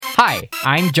Hi,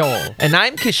 I'm Joel. And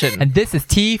I'm Kishan. And this is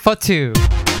Tea for Two.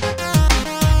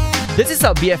 This is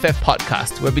our BFF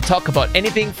podcast where we talk about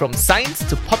anything from science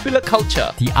to popular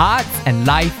culture. The arts and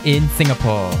life in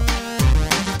Singapore.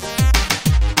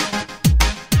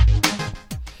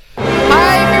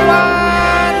 Hi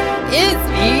everyone! It's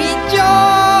me,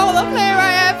 Joel, the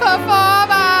playwright and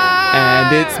performer!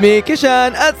 And it's me,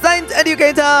 Kishan, a science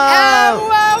educator! And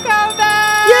welcome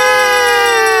back!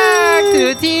 Yay!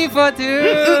 To Tea for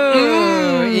Two!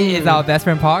 It is our best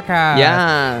friend podcast.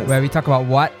 Yes. Where we talk about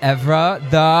whatever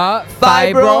the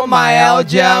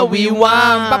Fibromyalgia we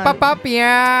want.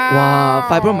 Wow,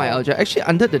 Fibromyalgia. Actually,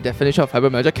 under the definition of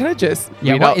fibromyalgia, can I just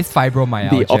read what out is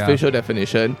fibromyalgia? the official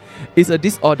definition? Is a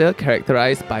disorder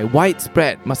characterized by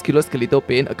widespread musculoskeletal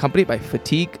pain accompanied by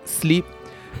fatigue, sleep,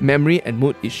 memory, and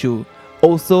mood issue.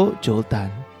 Also,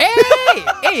 Joltan.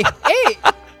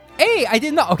 Hey, I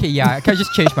did not. Okay, yeah, can I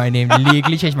just change my name?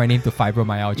 Legally change my name to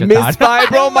Fibromyalgia. Miss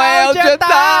Fibromyalgia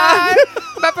Tan.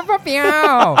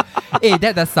 Hey,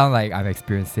 that does sound like I'm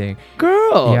experiencing.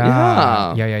 Girl,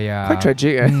 Yeah. Quite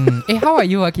tragic, eh? Hey, how are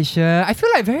you, Kishan? I feel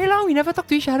like very long we never talked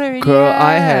to each other already. Girl,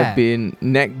 I have been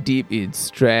neck deep in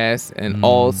stress and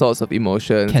all sorts of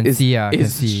emotions. Can see.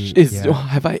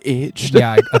 Have I aged?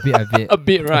 Yeah, a bit. A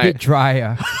bit, right? A bit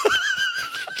dry.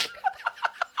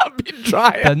 A bit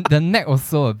dry. The neck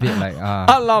also a bit like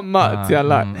Alamak,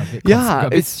 a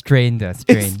bit strained. It's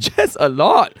just a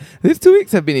lot. These 2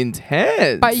 weeks have been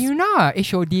intense. But you know,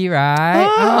 HOD, right?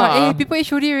 Hey, people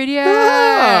HOD already.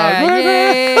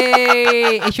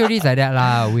 Yay! HOD is like that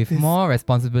lah. With more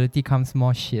responsibility comes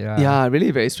more shit. Yeah,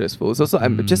 really very stressful. So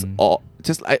I'm just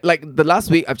like the last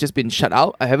week I've just been shut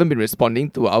out. I haven't been responding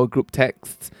to our group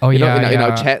texts. In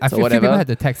our chats I feel or whatever. People had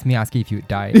to text me asking if you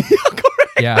died.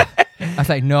 Correct. Yeah. I was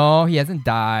like, no, he hasn't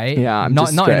died. Yeah, I'm not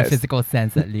just in a stressed. physical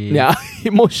sense at least. Yeah,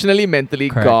 emotionally, mentally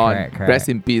gone. Correct. Rest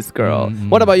in peace, girl.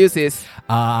 What about you, sis?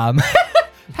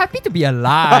 Happy to be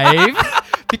alive.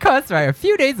 Because a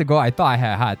few days ago I thought I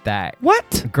had a heart attack.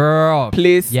 What? Girl.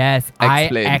 Please Yes,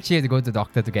 explain. I actually had to go to the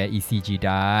doctor to get ECG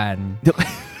done.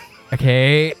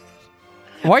 Okay.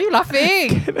 Why are you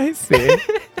laughing? Can I say?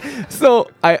 So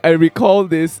I recall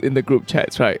this in the group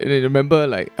chats, right? And I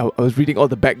remember I was reading all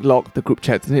the backlog, the group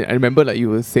chats, and I remember you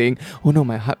were saying, oh no,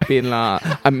 my heart pain lah.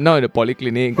 I'm now in the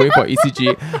polyclinic going for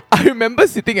ECG. I remember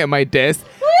sitting at my desk,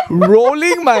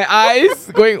 rolling my eyes,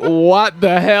 going, what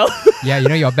the hell? Yeah,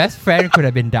 your best friend could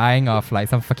have been dying of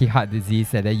some fucking heart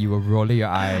disease and then you were rolling your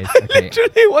eyes. Okay.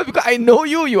 Literally, what? Because I know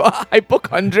you are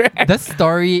hypochondriac. The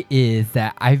story is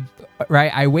that I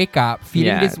wake up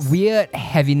feeling this weird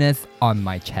heaviness on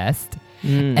my chest.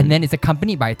 And then it's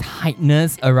accompanied by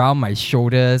tightness around my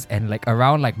shoulders and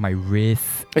around my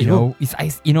wrists. And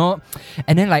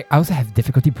then I also have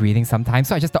difficulty breathing sometimes.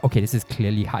 So I just thought, okay, this is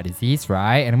clearly heart disease,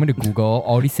 right? And I'm going to Google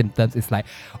all these symptoms. It's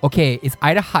okay, it's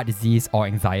either heart disease or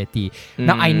anxiety.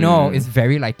 Now I know it's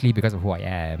very likely because of who I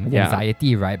am,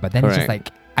 anxiety, right? But then Correct. it's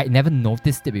just I never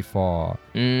noticed it before.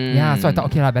 Yeah, so I thought,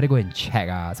 okay, I better go and check.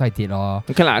 So I did.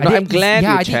 Okay, I'm glad you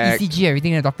I checked. did ECG,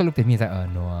 everything. And the doctor looked at me and was like,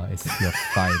 no, you're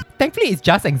fine. Thankfully, it's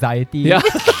just anxiety. Yeah.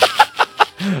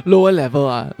 Lower level.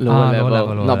 Lower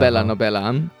level. Not bad lah.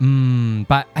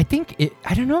 But I think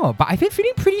I don't know. But I've been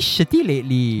feeling pretty shitty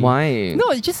lately. Why?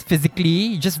 No, it's just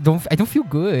physically, I don't feel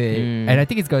good. And I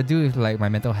think it's got to do with my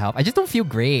mental health. I just don't feel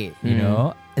great, you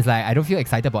know? It's I don't feel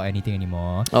excited about anything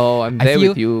anymore. Oh, I'm there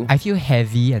with you. I feel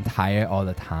heavy and tired all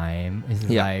the time. It's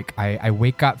I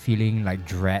wake up feeling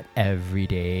dread every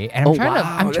day. And I'm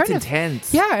trying that's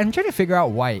intense. Yeah, I'm trying to figure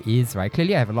out why it is, right?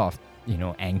 Clearly I have a lot of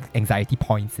anxiety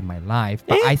points in my life,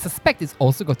 but I suspect it's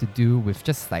also got to do with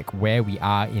just where we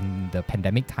are in the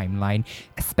pandemic timeline,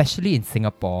 especially in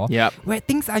Singapore, where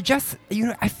things are just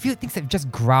I feel things have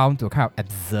just ground to a kind of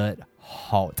absurd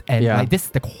halt, and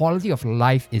the quality of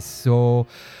life is so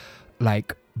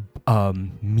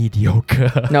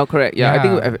mediocre. No, correct. Yeah. I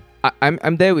think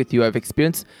I'm there with you. I've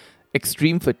experienced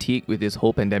extreme fatigue with this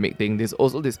whole pandemic thing. There's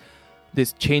also this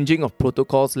changing of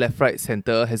protocols left, right,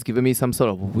 center has given me some sort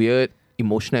of weird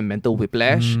emotional and mental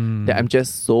whiplash that I'm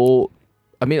just so...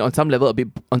 on some levels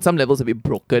a bit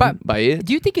broken by it.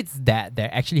 Do you think it's that there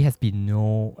actually has been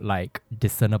no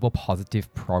discernible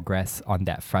positive progress on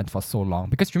that front for so long?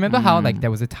 Because remember how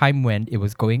there was a time when it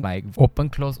was going open,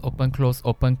 close, open, close,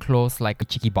 open, close, like a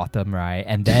cheeky bottom, right?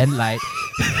 And then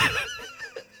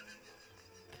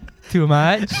too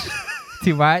much,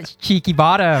 cheeky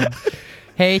bottom.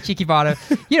 Hey, cheeky bottom.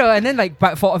 And then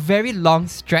but for a very long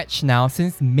stretch now,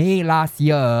 since May last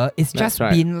year, it's just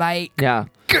been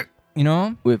you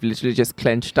know, We've literally just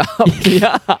clenched up.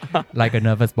 Yeah. like a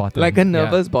nervous bottom. Like a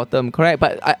nervous bottom, correct.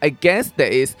 But I guess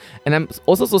there is, and I'm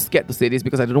also so scared to say this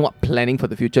because I don't know what planning for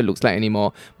the future looks like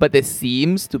anymore. But there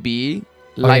seems to be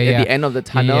light at the end of the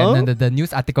tunnel. And then the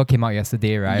news article came out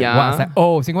yesterday, right? Yeah. Well, it's like,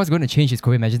 oh, Singapore's going to change its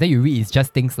COVID measures. Then you read, it's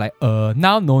just things like,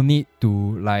 now no need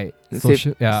to like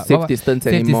social, safe distance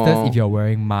safe anymore. distance if you're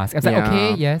wearing masks. It's like,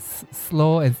 okay, yes,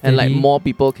 slow and steady. And like more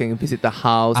people can visit the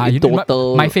house in you know,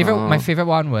 total. my favorite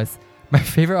one was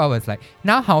like,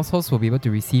 now households will be able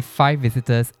to receive 5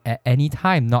 visitors at any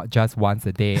time, not just once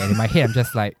a day. And in my head, I'm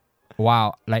just like,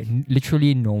 wow, like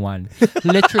literally no one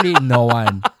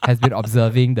has been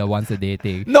observing the once a day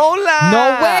thing. No lah.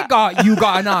 No way, God, you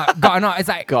got or not. It's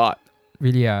like, God.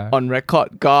 Really, On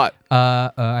record, God.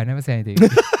 I never say anything.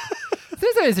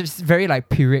 So it's just very like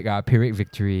Pyrrhic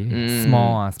victory.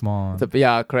 Small.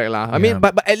 Yeah, correct lah. I mean,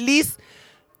 but at least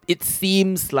it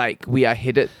seems like we are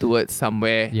headed towards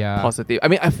somewhere positive. I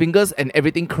mean, our fingers and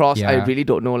everything crossed. I really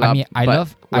don't know lah. I mean, I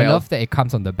love that it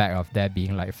comes on the back of there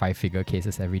being like 5-figure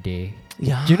cases every day.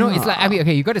 Yeah. Do you know, it's like, I mean,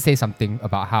 okay, you got to say something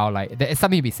about how like, there's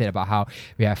something to be said about how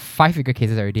we have 5-figure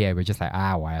cases every day and we're just like,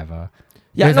 whatever.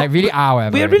 Yeah, it's like really,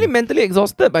 whatever. We are really mentally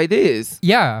exhausted by this.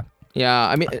 Yeah. Yeah,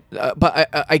 I mean, but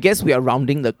I guess we are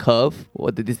rounding the curve.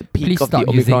 What is the peak of the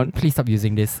Omicron? Please stop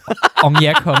using this Ong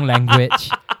Ye Kung language.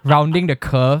 Rounding the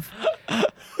curve.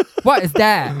 What is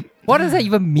that? What does that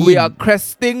even mean? We are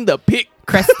cresting the peak.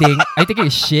 Cresting? Are you taking a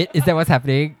shit? Is that what's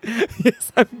happening?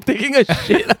 Yes, I'm taking a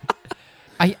shit.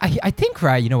 I think,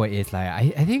 right, you know what it is like?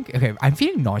 I think, okay, I'm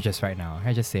feeling nauseous right now.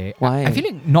 I just say. Why? I'm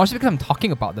feeling nauseous because I'm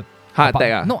talking about the heart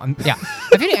attack. No, I'm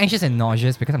feeling anxious and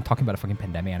nauseous because I'm talking about the fucking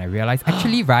pandemic, and I realize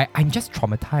actually, right, I'm just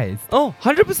traumatized. Oh,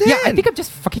 100%. Yeah, I think I'm just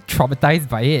fucking traumatized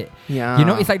by it. Yeah. You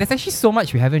know, it's like there's actually so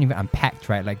much we haven't even unpacked,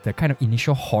 right? Like the kind of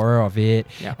initial horror of it,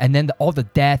 and then all the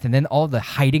death, and then all the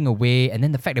hiding away, and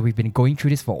then the fact that we've been going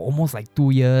through this for almost like 2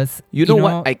 years. You know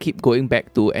what I keep going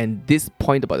back to, and this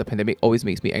point about the pandemic always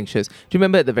makes me anxious. Do you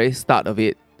remember at the very start of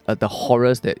it, the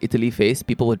horrors that Italy faced?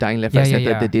 People were dying left, right,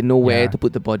 center. They didn't know where to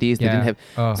put the bodies. They didn't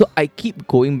have. So I keep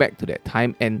going back to that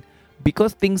time, and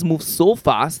because things move so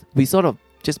fast, we sort of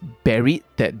just buried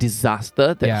that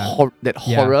disaster, that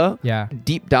horror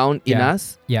deep down in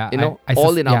us. Yeah, you know,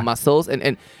 all in our muscles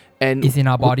and it's in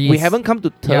our bodies. We haven't come to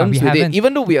terms with it,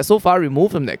 even though we are so far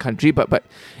removed from that country. But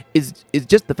it's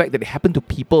just the fact that it happened to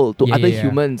people, to other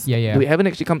humans. We haven't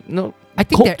actually coped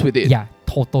with it. Yeah,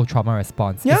 total trauma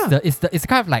response. Yeah, it's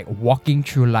kind of like walking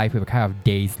through life with a kind of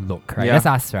dazed look, right? That's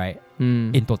us, right?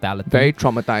 In totality. Very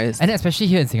traumatized. And especially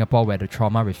here in Singapore where the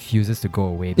trauma refuses to go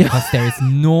away because there is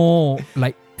no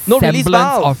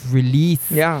semblance of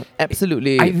release. Yeah,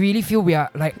 absolutely. I really feel we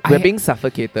are like... We're being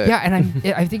suffocated. Yeah, and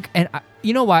I think... And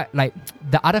you know what? Like,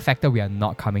 the other factor we are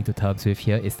not coming to terms with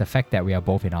here is the fact that we are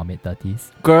both in our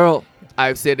mid-30s. Girl,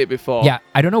 I've said it before. Yeah,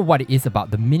 I don't know what it is about.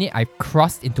 The minute I've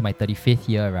crossed into my 35th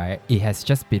year, right, it has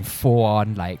just been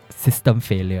full-on, like, system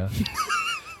failure.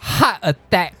 Heart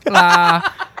attack lah.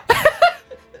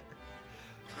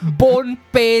 Bone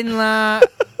pain lah.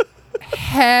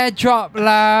 Hair drop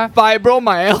lah.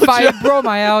 Fibromyalgia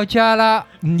lah.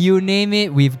 You name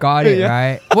it, we've got it,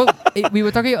 right? Well, we were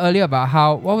talking earlier about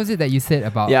how, what was it that you said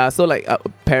about? Yeah, so like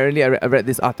apparently I read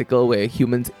this article where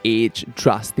humans age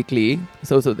drastically.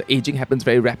 So the aging happens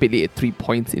very rapidly at 3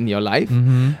 points in your life.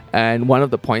 And one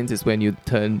of the points is when you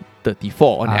turn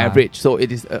 34 on average. So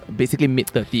it is basically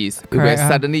mid-30s where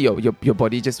suddenly your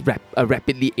body just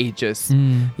rapidly ages.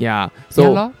 Yeah.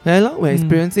 So we're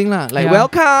experiencing lah. Like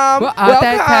welcome.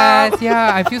 Welcome. Yeah,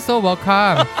 I feel so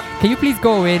welcome. Can you please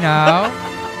go away now?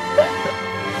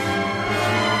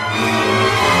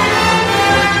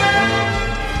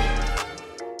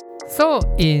 So,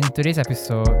 in today's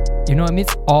episode, you know,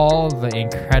 amidst all the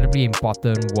incredibly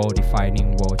important,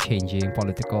 world-defining, world-changing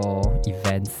political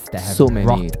events that have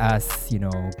rocked us, you know,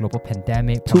 global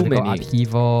pandemic, political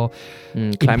upheaval,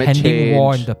 impending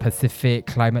war in the Pacific,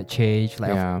 climate change,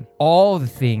 like of all the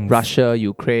things. Russia,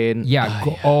 Ukraine. Yeah,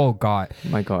 oh God.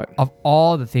 My God. Of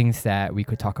all the things that we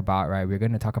could talk about, right, we're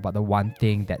going to talk about the one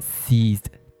thing that seized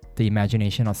the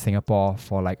imagination of Singapore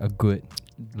for like a good...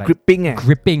 Like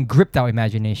gripped our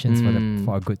imaginations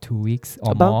for a good 2 weeks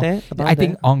or more. I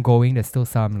think ongoing, there's still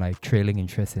some like trailing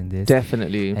interest in this.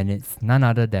 Definitely. And it's none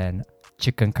other than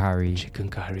chicken curry. Chicken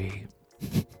curry.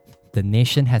 The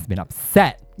nation has been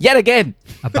upset yet again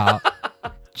about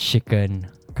chicken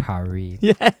curry.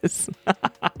 Yes.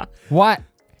 What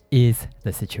is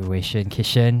the situation,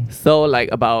 Kishan? So like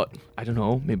about, I don't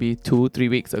know, maybe 2-3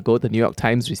 weeks ago, the New York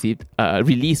Times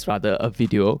released a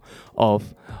video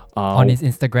of on his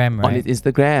Instagram, right? On his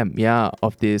Instagram,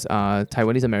 of this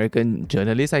Taiwanese American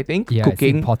journalist, I think, cooking. It's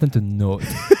important to note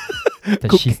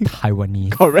that she's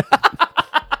Taiwanese. Correct.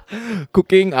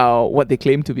 Cooking what they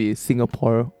claim to be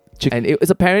Singapore chicken. And it's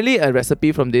apparently a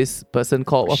recipe from this person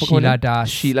called Sheila Das.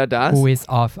 Sheila Das. Who is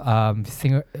of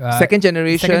second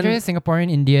generation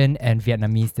Singaporean, Indian, and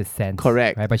Vietnamese descent.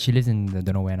 Correct. Right, but she lives in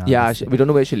don't know where now. Yeah, we don't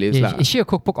know where she lives. Is she a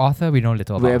cookbook author? We know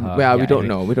little about her. Yeah, we don't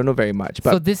know. We don't know very much.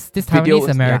 But so this Taiwanese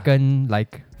American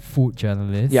food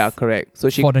journalist. Yeah, correct. So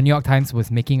she for the New York Times was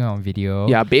making her own video.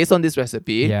 Yeah, based on this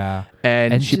recipe. Yeah.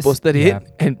 And she posted it,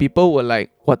 and people were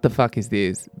like, "What the fuck is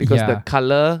this?" Because the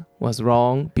color was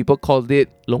wrong. People called it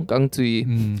longkang cui.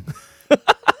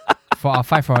 For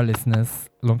our listeners,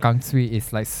 longkang cui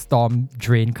is like storm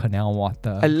drain canal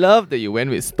water. I love that you went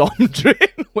with storm drain.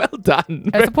 Well done.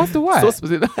 As opposed to what? So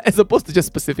specific, as opposed to just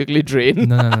specifically drain.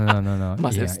 No.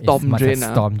 Must have storm drain.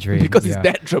 Storm drain. Because it's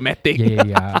that dramatic.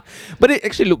 Yeah. But it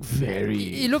actually looked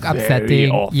It looked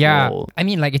upsetting. Awful. Yeah. I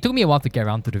mean, like, it took me a while to get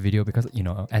around to the video because,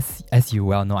 as you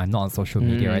well know, I'm not on social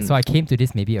media, right? So I came to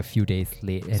this maybe a few days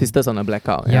late. Sisters on a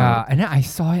blackout. Yeah. And then I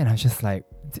saw it and I was just like,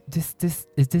 this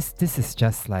is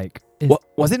just like...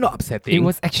 Was it not upsetting? It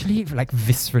was actually like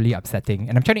viscerally upsetting,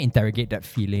 and I'm trying to interrogate that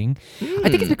feeling. I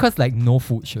think it's because like no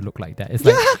food should look like that. It's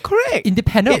like correct.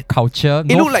 Independent of culture,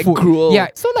 it looked like food. cruel. Yeah,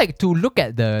 so like to look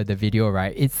at the video,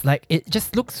 right? It's like it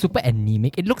just looks super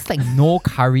anemic. It looks like no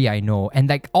curry I know, and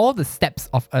like all the steps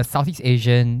of a Southeast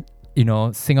Asian,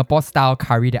 Singapore style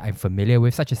curry that I'm familiar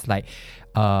with, such as like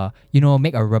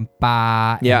make a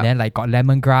rempah, and then like got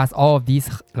lemongrass, all of these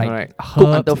like herbs,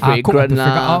 cook until fragrant,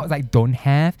 like don't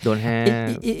have.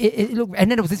 It looked, and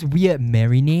then there was this weird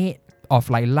marinade of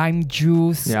like lime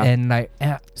juice and like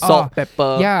salt,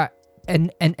 pepper. Yeah.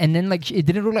 And then like it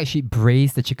didn't look like she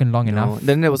braised the chicken long enough.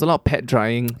 Then there was a lot of pet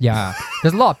drying. Yeah,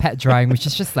 there's a lot of pet drying, which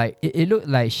is just like it looked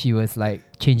like she was like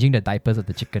changing the diapers of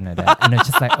the chicken like that. And it's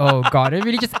just like, oh god, it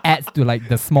really just adds to like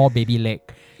the small baby leg.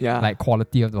 Like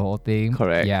quality of the whole thing.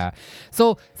 Correct. Yeah.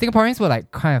 So Singaporeans were like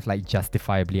kind of like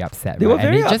justifiably upset. They were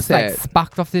very and it just upset. like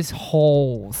sparked off this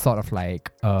whole sort of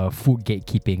like food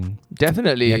gatekeeping.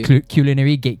 Definitely.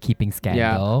 Culinary gatekeeping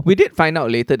scandal. Yeah. We did find out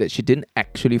later that she didn't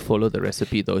actually follow the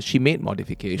recipe though. She made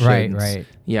modifications. Right.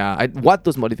 Yeah. What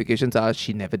those modifications are,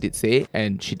 she never did say,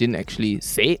 and she didn't actually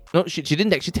say. No, she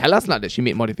didn't actually tell us that she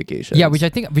made modifications. Yeah, which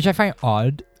I find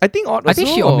odd. I think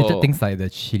she omitted things like the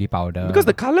chili powder. Because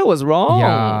the color was wrong.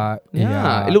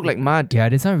 Yeah. It looked like mud. Yeah,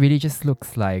 this one really just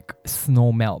looks like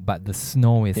snow melt, but the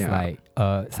snow is like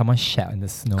someone shat in the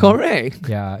snow. Correct.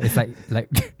 Yeah, it's like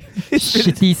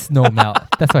shitty snow melt.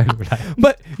 That's what it looked like.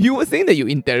 But you were saying that you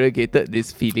interrogated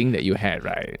this feeling that you had,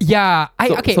 right? Yeah.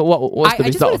 So what was the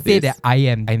result of this? I just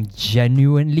want to say that I'm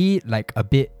genuinely like a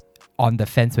bit on the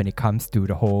fence when it comes to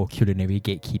the whole culinary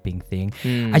gatekeeping thing.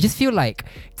 I just feel like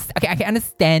I can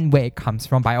understand where it comes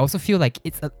from, but I also feel like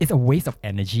it's a waste of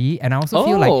energy, and I also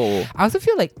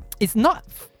feel like it's not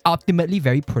ultimately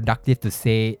very productive to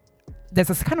say there's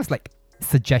this kind of like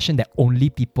suggestion that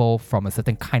only people from a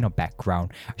certain kind of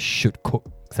background should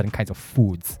cook certain kinds of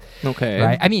foods. Okay.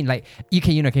 Right? I mean, like you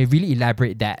can really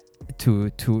elaborate that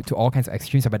to all kinds of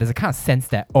extremes, but there's a kind of sense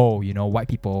that white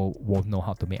people won't know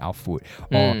how to make our food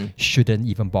or shouldn't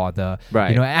even bother.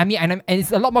 Right. I mean, and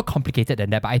it's a lot more complicated than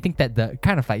that. But I think that the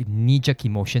kind of like knee-jerk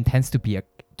emotion tends to be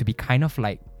kind of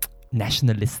like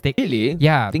nationalistic. Really?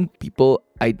 Yeah. I think people,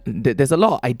 there's a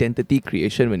lot of identity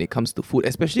creation when it comes to food,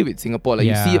 especially with Singapore. Like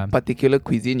you see a particular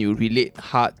cuisine, you relate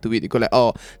hard to it. You go like,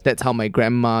 oh, that's how my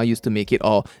grandma used to make it,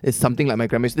 or it's something like my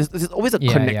grandma. There's always a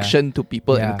connection to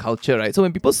people and culture, right? So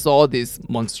when people saw this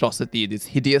monstrosity, this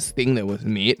hideous thing that was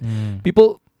made,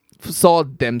 people saw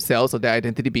themselves or their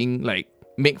identity being like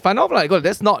make fun of, like, God,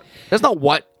 that's not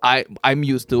what I'm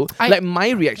used to. Like my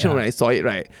reaction when I saw it,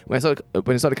 right? When I saw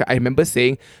the I remember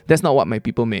saying, that's not what my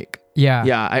people make. Yeah.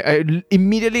 Yeah. I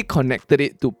immediately connected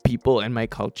it to people and my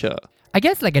culture. I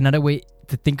guess like another way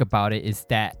to think about it is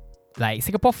that like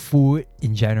Singapore food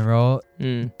in general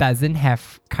doesn't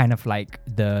have kind of like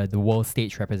the world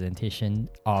stage representation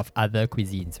of other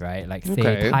cuisines, right? Like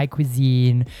say Thai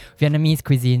cuisine, Vietnamese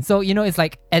cuisine. So, it's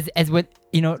like as with,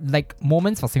 like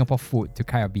moments for Singapore food to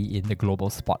kind of be in the global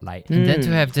spotlight. And then to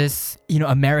have this,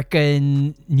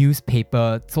 American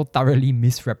newspaper so thoroughly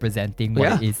misrepresenting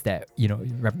what it is that,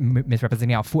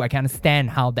 misrepresenting our food. I can understand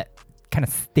how that kind of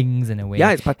stings in a way.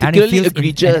 Yeah, it's particularly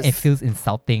egregious. And it feels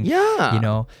insulting.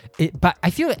 Yeah. But I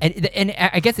feel, and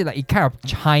I guess it kind of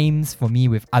chimes for me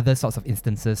with other sorts of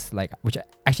instances, like which are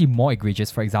actually more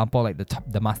egregious. For example, like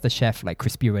the MasterChef, like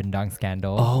crispy rendang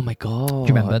scandal. Oh my god. Do you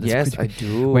remember this? Yes, I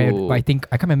do. Where I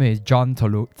can't remember, it's John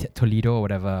Toledo or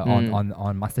whatever on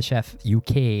MasterChef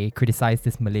UK criticized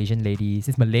this Malay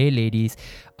ladies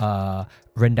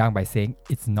rendang by saying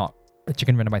it's not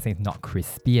chicken rendang by saying it's not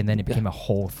crispy, and then it became a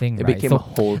whole thing. It right? became a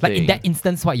whole Like thing. in that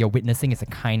instance, what you're witnessing is a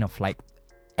kind of like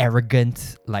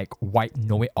arrogant, like white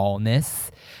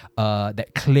know-it-allness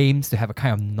that claims to have a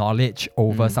kind of knowledge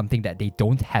over something that they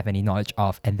don't have any knowledge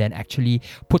of, and then actually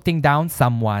putting down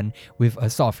someone with a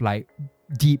sort of like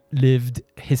deep-lived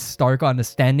historical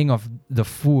understanding of the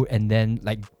food, and then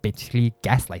like basically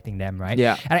gaslighting them, right?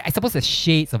 Yeah. And I suppose there's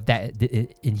shades of that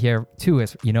in here too,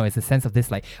 as you know, it's a sense of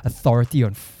this like authority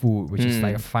on food, which is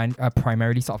like a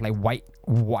primarily sort of like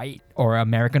white or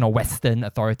American or Western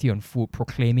authority on food,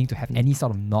 proclaiming to have any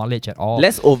sort of knowledge at all.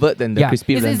 Less overt than the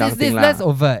crispy it's rendang thing lah. less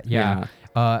overt,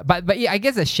 but yeah, I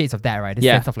guess there's shades of that, right? This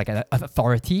sense of like an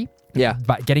authority,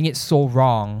 but getting it so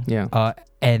wrong,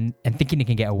 and thinking they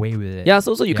can get away with it. Yeah,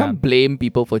 so you can't blame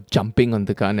people for jumping on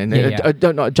the gun and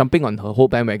not jumping on her whole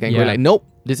bandwagon and going like, nope,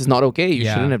 this is not okay. You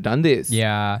shouldn't have done this.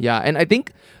 Yeah. And I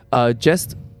think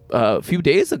just a few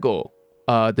days ago,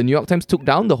 the New York Times took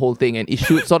down the whole thing and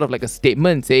issued sort of like a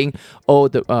statement saying,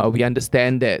 we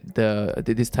understand that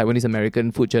this Taiwanese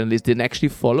American food journalist didn't actually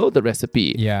follow the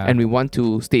recipe. Yeah. And we want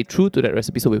to stay true to that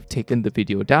recipe, so we've taken the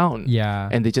video down. Yeah.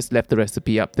 And they just left the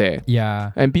recipe up there.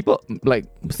 Yeah. And people like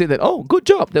say that, oh, good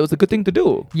job. That was a good thing to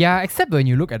do. Yeah, except when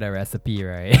you look at the recipe,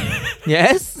 right?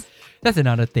 Yes. That's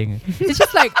another thing. It's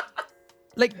just like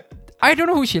I don't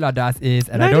know who Sheila Das is,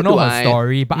 and Neither I don't know do her I.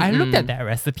 story, but I looked at that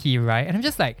recipe, right? And I'm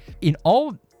just like, in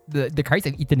all the curries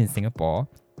I've eaten in Singapore,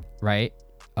 right?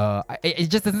 It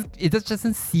just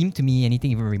doesn't seem to me anything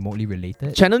even remotely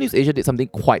related. Channel News Asia did something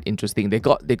quite interesting. They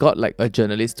got like a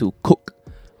journalist to cook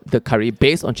the curry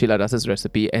based on Sheila Das's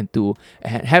recipe, and to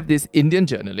have this Indian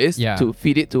journalist to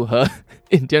feed it to her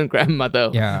Indian grandmother,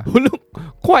 who looked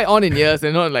quite on in years,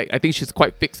 and like I think she's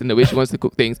quite fixed in the way she wants to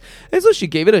cook things. And so she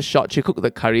gave it a shot. She cooked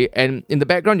the curry, and in the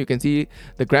background you can see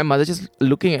the grandmother just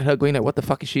looking at her, going like, "What the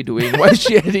fuck is she doing? Why is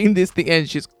she adding this thing?" And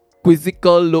she's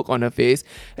quizzical look on her face.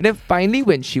 And then finally,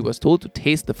 when she was told to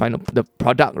taste the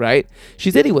product, right,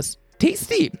 she said it was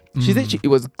tasty. She said it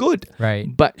was good, right?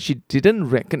 But she didn't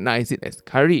recognize it as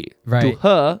curry. Right. To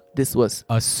her, this was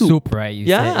a soup, right? You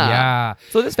said. Yeah.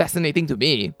 So that's fascinating to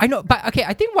me. I know, but okay,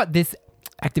 I think what this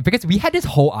because we had this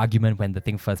whole argument when the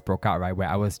thing first broke out, right? Where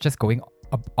I was just going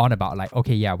on about like,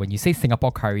 okay, yeah, when you say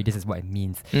Singapore curry, this is what it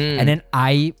means. And then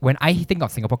when I think of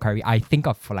Singapore curry, I think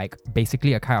of like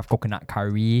basically a kind of coconut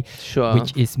curry,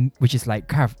 which is like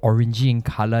kind of orangey in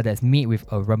color, that's made with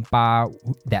a rempah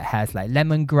that has like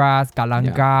lemongrass,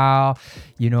 galangal,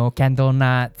 candle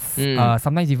nuts,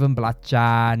 sometimes even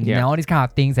belacan, and all these kind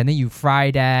of things, and then you fry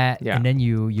that, and then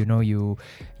you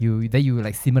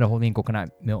like simmer the whole thing in coconut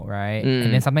milk, right?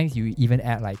 And then sometimes you even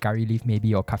add like curry leaf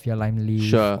maybe, or kaffir lime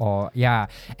leaf, or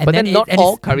and but then not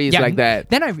all curry is like that.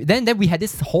 Then we had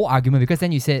this whole argument, because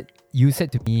then you said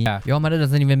to me, your mother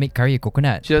doesn't even make curry with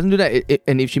coconut. She doesn't do that.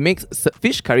 And if she makes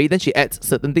fish curry, then she adds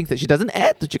certain things that she doesn't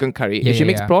add to chicken curry. If she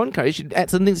makes prawn curry, she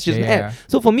adds certain things she doesn't add.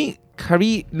 So for me,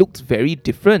 curry looks very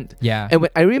different. Yeah. And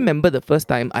when I remember the first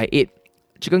time I ate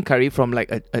chicken curry from like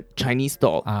a Chinese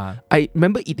stall, I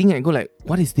remember eating it and go like,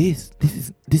 what is this?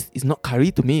 This is not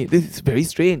curry to me. This is very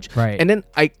strange. Right. And then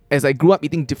as I grew up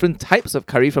eating different types of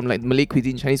curry from like Malay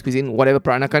cuisine, Chinese cuisine, whatever,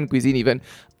 Peranakan cuisine even,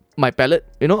 my palate,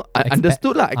 I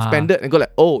understood expanded and go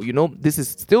like, oh, this is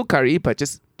still curry, but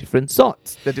just different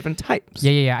sorts, the different types.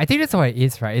 Yeah. I think that's what it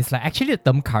is, right? It's like actually the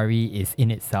term curry is in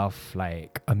itself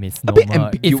like a misnomer. A bit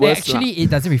ambiguous.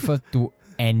 It doesn't refer to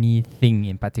anything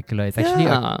in particular. It's actually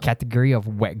a category of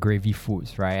wet gravy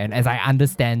foods, right? And as I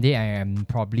understand it, I am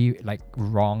probably like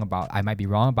I might be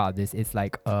wrong about this. It's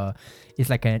like an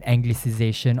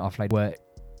anglicization of like word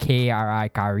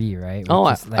KRI, curry, right?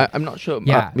 I'm not sure.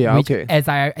 Okay. As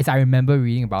I remember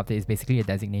reading about it, it's basically a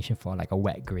designation for like a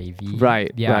wet gravy.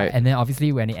 Right. Yeah. Right. And then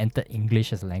obviously when it entered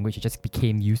English as a language, it just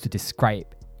became used to describe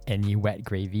any wet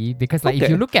gravy, because like if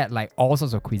you look at like all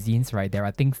sorts of cuisines, right, there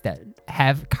are things that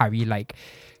have curry like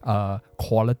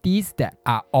qualities that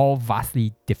are all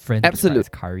vastly different.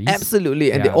 Curries.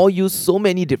 Absolutely. And they all use so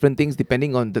many different things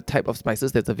depending on the type of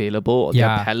spices that's available, or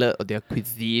their palate, or their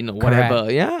cuisine, or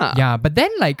whatever. Yeah. But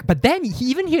then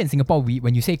even here in Singapore,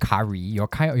 when you say curry, your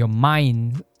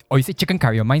mind, or you say chicken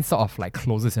curry, your mind sort of like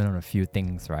closes in on a few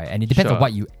things, right? And it depends on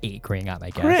what you ate growing up,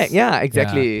 I guess. Correct, yeah,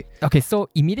 exactly. Yeah. Okay, so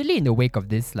immediately in the wake of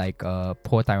this, like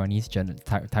poor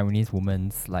Taiwanese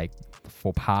woman's like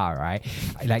faux pas, right?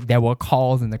 Like there were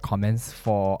calls in the comments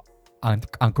for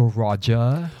Uncle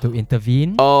Roger to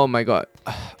intervene. Oh my god.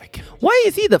 Why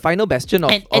is he the final bastion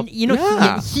of...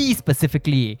 he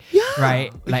specifically,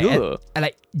 right?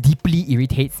 Like deeply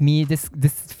irritates me. This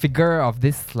figure of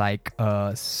this like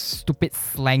stupid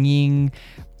slanging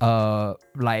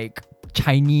like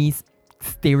Chinese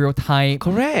stereotype.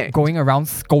 Correct. Going around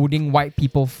scolding white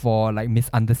people for like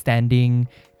misunderstanding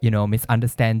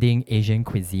Asian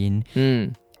cuisine.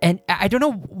 And I don't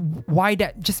know why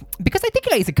that, just because I think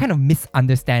like it's a kind of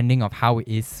misunderstanding of how it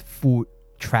is food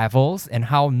travels and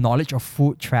how knowledge of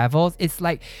food travels. It's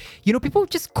like, people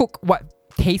just cook what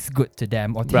tastes good to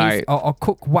them, or or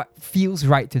cook what feels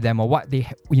right to them, or what they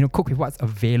cook with what's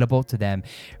available to them,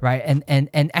 right?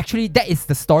 And actually that is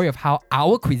the story of how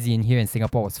our cuisine here in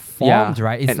Singapore was formed,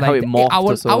 right? It's and like how it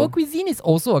morphed our cuisine is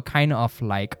also a kind of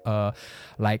like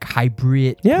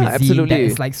hybrid Yeah, cuisine absolutely. that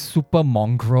is like super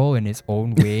mongrel in its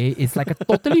own way. It's like a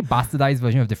totally bastardized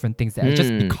version of different things that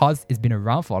just because it's been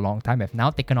around for a long time have now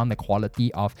taken on the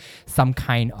quality of some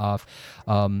kind of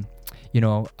like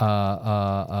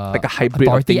a hybrid of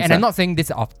authority. things. And I'm not saying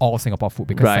this of all Singapore food,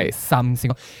 because like some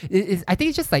Singapore, I think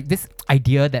it's just like this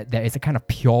idea that there is a kind of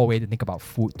pure way to think about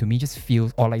food. To me, just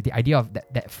feels, or like the idea of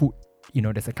that food,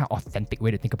 there's a kind of authentic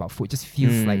way to think about food. Just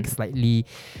feels like slightly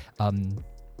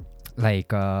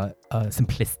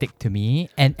simplistic to me,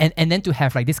 and then to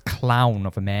have like this clown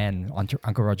of a man,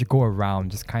 Uncle Roger, go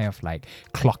around just kind of like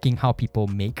clocking how people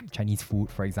make Chinese food,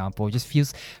 for example, just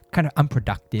feels kind of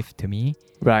unproductive to me.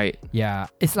 Right. Yeah,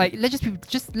 it's like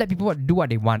just let people do what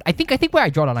they want. I think where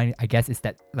I draw the line, I guess, is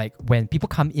that like when people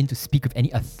come in to speak with any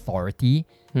authority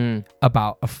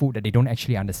about a food that they don't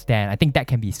actually understand, I think that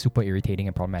can be super irritating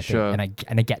and problematic. Sure. And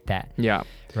I get that. Yeah.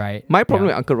 Right. My problem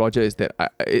with Uncle Roger is that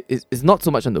it's not so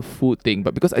much on the food thing,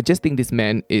 but because I just think this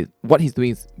man what he's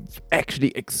doing is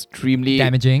actually extremely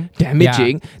damaging. Yeah.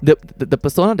 The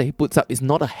persona that he puts up is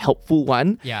not a helpful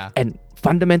one. Yeah. And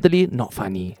fundamentally not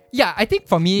funny. Yeah, I think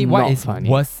for me, what Not is funny.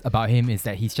 worse about him is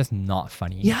that he's just not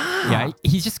funny. Yeah. Yeah,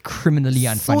 he's just criminally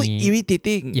unfunny. So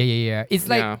irritating. Yeah. It's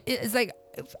like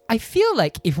I feel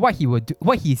like if what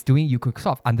he's doing, you could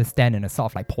sort of understand in a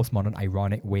sort of like postmodern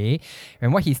ironic way,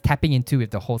 and what he's tapping into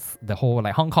with the whole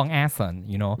like Hong Kong accent,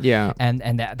 Yeah. and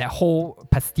that whole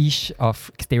pastiche of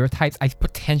stereotypes, I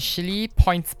potentially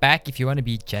points back, if you want to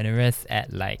be generous,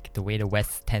 at like the way the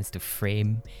West tends to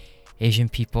frame Asian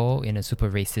people in a super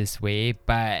racist way,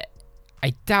 but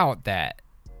I doubt that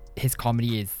his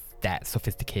comedy is that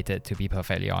sophisticated, to be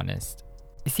perfectly honest.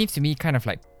 It seems to me kind of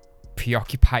like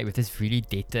preoccupied with this really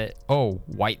dated,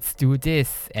 whites do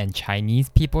this and Chinese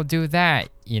people do that,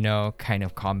 kind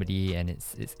of comedy, and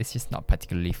it's just not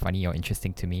particularly funny or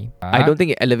interesting to me. I don't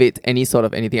think it elevates any sort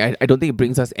of anything. I don't think it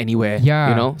brings us anywhere.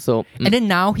 Yeah. So and then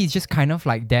now he's just kind of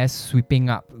like there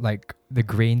sweeping up like the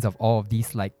grains of all of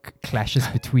these like clashes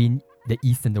between the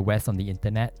East and the West on the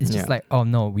internet. It's just like, oh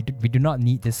no, we do not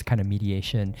need this kind of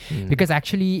mediation. Because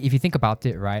actually, if you think about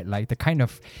it, right, like the kind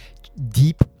of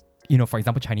deep, for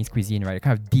example, Chinese cuisine, right, the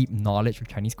kind of deep knowledge of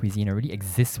Chinese cuisine already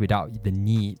exists without the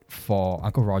need for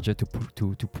Uncle Roger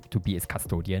to be its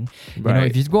custodian. Right.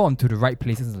 If you go on to the right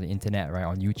places on the internet, right,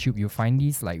 on YouTube, you'll find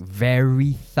these like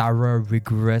very thorough,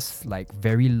 rigorous, like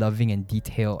very loving and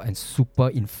detailed and super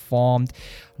informed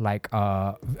like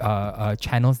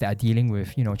channels that are dealing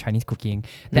with Chinese cooking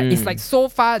that is like so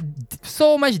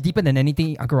much deeper than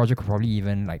anything Uncle Roger could probably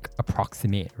even like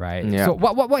approximate, right? Yeah. So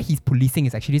what he's policing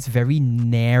is actually this very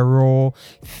narrow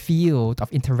field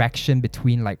of interaction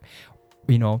between like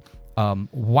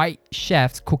white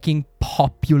chefs cooking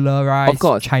popularized Of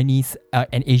course. Chinese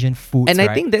and Asian foods, and right?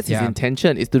 I think that's his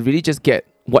intention, is to really just get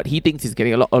what he thinks he's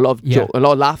getting a lot of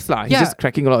laughs lah. He's just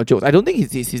cracking a lot of jokes. I don't think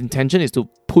his intention is to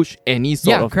push any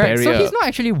sort of correct. barrier. So he's not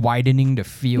actually widening the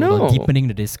field or deepening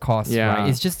the discourse, right?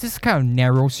 It's just this kind of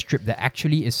narrow strip that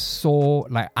actually is so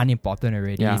like unimportant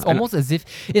already. It's almost as if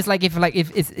it's like if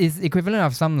it's equivalent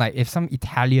of some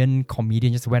Italian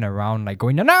comedian just went around like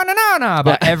going no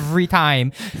about every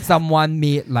time someone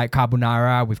made like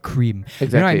carbonara with cream. Exactly.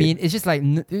 You know what I mean? It's just like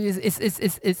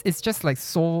it's just like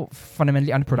so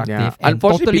fundamentally unproductive and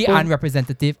Unfortunately, totally people,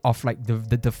 unrepresentative of like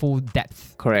the full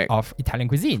depth of Italian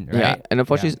cuisine, right? Yeah, and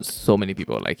unfortunately, so many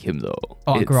people like him though.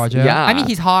 Oh, Uncle Roger. Yeah. I mean,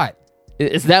 he's hot.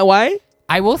 Is that why?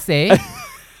 I will say,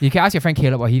 you can ask your friend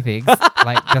Caleb what he thinks.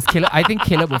 I think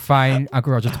Caleb would find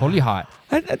Uncle Roger totally hot.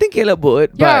 I think Caleb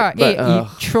would. Yeah, but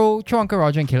throw Uncle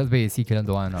Roger and Caleb's bed, see Caleb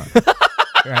don't want or not.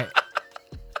 Right.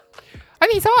 I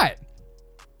mean, he's hot.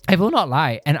 I will not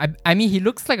lie. And I mean, he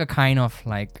looks like a kind of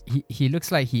like, he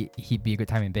looks like he'd be a good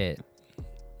time in bed.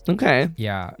 Okay.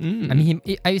 Yeah. I mean,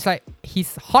 it's like,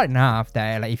 he's hot enough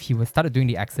that like if he was started doing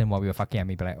the accent while we were fucking, I'd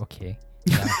be like, okay.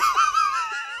 Yeah.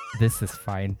 This is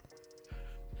fine.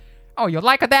 Oh, you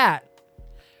like that?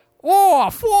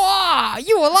 Oh,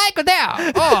 you like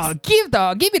that? Oh,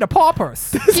 give me the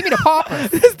poppers. Give me the poppers.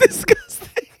 It's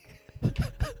disgusting.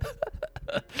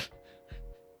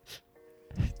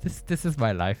 This is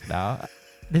my life now.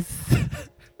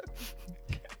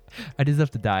 I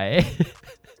deserve to die.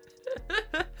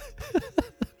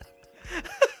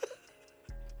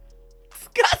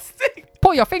 Disgusting.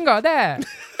 Pull your finger there.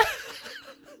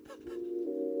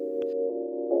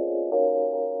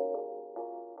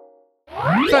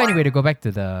 So anyway, to go back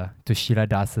to Sheila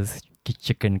Das's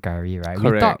chicken curry, right?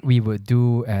 Correct. We thought we would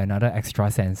do another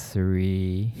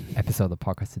extrasensory episode of the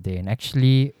podcast today, and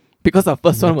actually Because our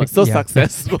first one was so Yeah.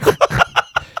 successful.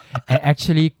 and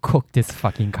actually cook this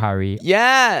fucking curry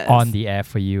Yes. on the air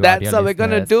for you. That's dear what we're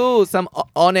gonna listeners. do. Some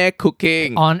on-air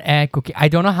cooking. On air cooking. I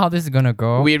don't know how this is gonna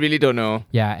go. We really don't know.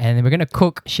 Yeah, and we're gonna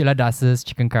cook Sheila Das's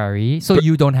chicken curry, so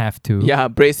you don't have to. Yeah,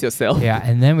 brace yourself. Yeah,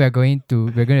 and then we're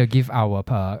gonna give our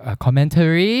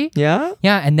commentary. Yeah?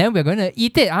 Yeah, and then we're gonna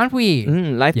eat it, aren't we?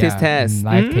 Live taste test.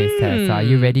 Live taste test. Are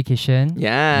you ready, Kishan?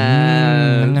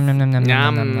 Yeah. Nom, nom, nom, nom, nom,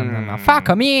 nom, nom, nom, nom.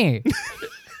 Fuck me!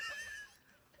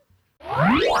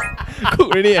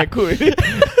 Cook already, cook already.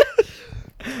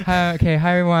 Hi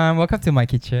everyone. Welcome to my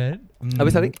kitchen. Are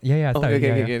we starting? Yeah, Oh, start. okay,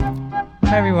 yeah, okay, yeah. okay.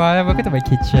 Hi everyone. Welcome to my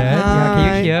kitchen. Yeah,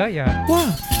 can you hear? Yeah.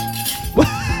 Wow.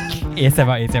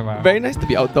 ASMR. Very nice to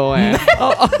be outdoor.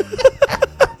 Oh.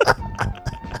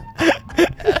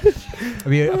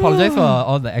 We apologize for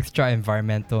all the extra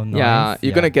environmental noise. Yeah,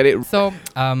 you're gonna get it. So,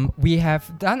 we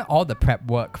have done all the prep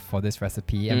work for this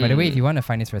recipe. And by the way, if you want to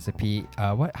find this recipe,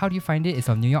 how do you find it? It's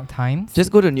on New York Times.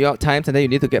 Just go to New York Times and then you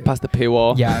need to get past the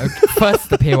paywall. Yeah, first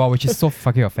the paywall, which is so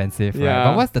fucking offensive, right? Yeah.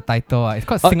 But what's the title? It's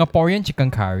called Singaporean chicken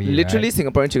curry. Literally right?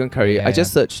 Singaporean chicken curry. Yeah, I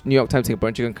just searched New York Times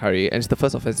Singaporean chicken curry and it's the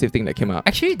first offensive thing that came up.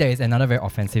 Actually, there is another very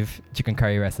offensive chicken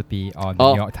curry recipe on the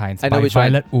Oh, New York Times I know by which one.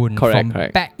 Violet Oon from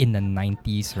Correct. back in the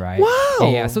 90s, right? Wow.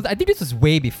 Yeah. So I think this was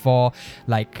way before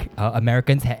like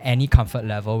Americans had any comfort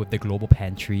level with the global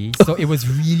pantry. So it was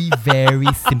really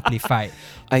very simplified.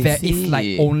 It's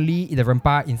like only the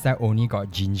rempah inside only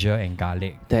got ginger and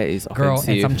garlic. That is Girl,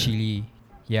 offensive. and some chili.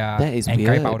 Yeah. That is and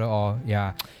curry weird. powder or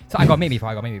yeah. So I got made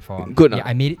before. Good, Yeah, no?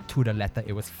 I made it to the letter.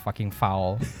 It was fucking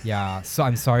foul. Yeah. So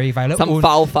I'm sorry, Violet Some Oon.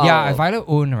 foul. Yeah, Violet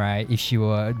Oon, right? If she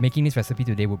were making this recipe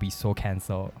today, would be so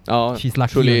cancelled. Oh, She's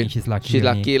lucky. truly. Only. She's lucky. She's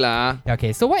only. lucky lah. Yeah,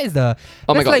 okay, so what is the?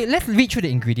 Oh my God. Let's read through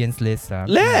the ingredients list.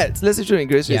 Let's do the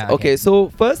ingredients. Yeah, okay. okay. So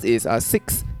first is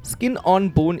 6 skin-on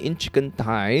bone-in chicken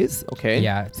thighs. Okay.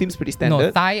 Yeah. Seems pretty No,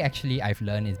 standard. thigh actually I've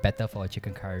learned is better for a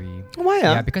chicken curry. Why?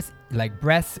 Yeah, because like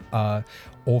breast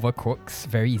overcooks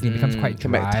very easily, becomes quite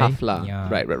Can dry. be tough lah. Yeah.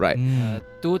 Right.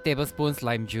 2 tablespoons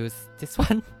lime juice. This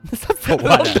one for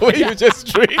Not the way you just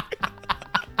drink.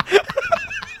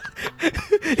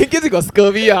 In case you got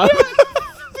scurvy,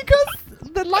 Because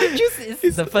the lime juice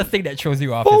is the first thing that throws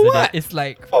you off, For isn't what? it? It's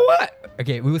like For what?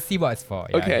 okay, we will see what it's for.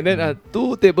 Yeah. Okay, and then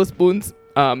 2 tablespoons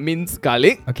minced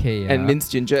garlic okay, yeah. and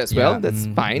minced ginger as well. Yeah, That's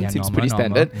fine. yeah, Seems normal, pretty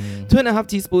standard. 2.5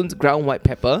 teaspoons ground white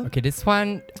pepper. Okay, this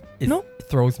one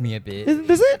throws me a bit.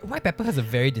 Does it? White pepper has a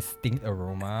very distinct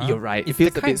aroma. You're right. It It's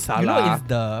feels the a bit kind, You know, sala. it's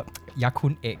the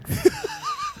Yakun eggs.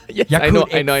 Yes, Yakun I know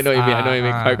what eggs. you mean. I know what you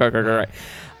mean. Correct.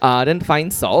 Then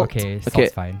fine salt. Okay,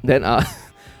 salt's fine. Then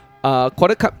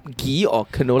quarter cup ghee or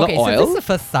canola Okay, so this oil. is the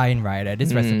first sign, right? That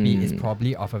this recipe is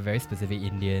probably of a very specific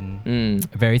Indian, Mm.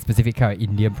 very specific kind of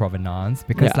Indian provenance.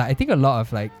 Because Yeah. like I think a lot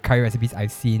of like curry recipes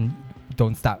I've seen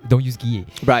don't use ghee.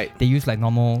 Right. They use like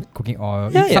normal cooking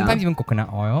oil. Yeah, Sometimes even coconut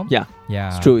oil. Yeah.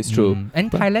 Yeah. It's true. And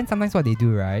Thailand, sometimes what they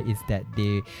do, right, is that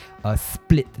they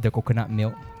split the coconut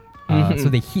milk. So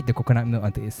they heat the coconut milk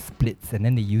until it splits, and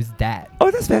then they use that Oh,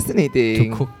 that's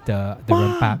fascinating. to cook the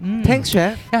Wow. rempah. Thanks,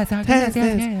 chef. Yeah,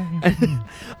 Thanks.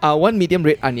 1 medium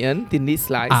red onion, thinly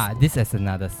sliced. this is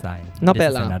another sign. Not This bad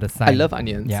is lah. another sign. I love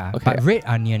onions. Yeah, Okay. but red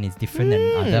onion is different than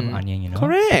other onion, you know?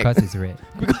 Correct. Because it's red.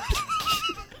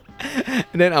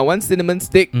 And then 1 cinnamon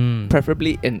stick, Mm.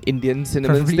 preferably an Indian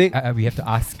cinnamon Preferably, stick. we have to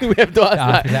ask. We have to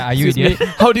ask, like, are you excuse Indian?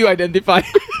 me, how do you identify?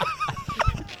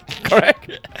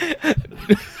 Correct.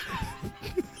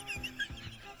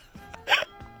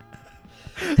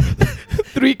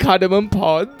 3 cardamom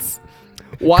pods.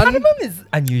 1 Cardamom is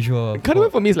unusual.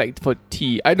 Cardamom for me is like for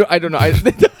tea. I don't know.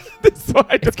 That's why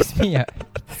I don't Excuse me.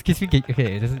 Excuse me.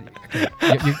 Okay,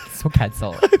 you're so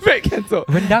cancelled. very cancelled.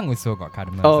 Rendang also got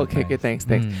cardamom. Oh, okay, sometimes.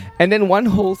 thanks. And then 1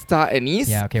 whole star anise,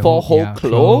 Yeah, okay. 4 whole yeah,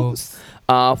 cloves,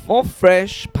 4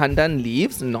 fresh pandan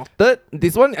leaves, knotted.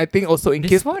 This one I think also in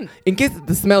This case one. in case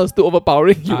the smell is too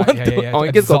overpowering, you want to. Or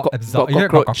in case got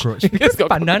cockroach. In case got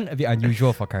Pandan a bit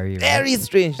unusual for curry, right? Very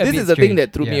strange. A This bit is the thing strange,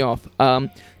 that threw me yeah. off.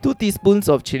 2 teaspoons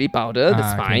of chili powder,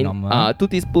 that's okay, fine. normal. 2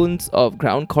 teaspoons of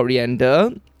ground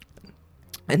coriander.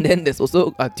 And then there's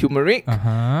also turmeric,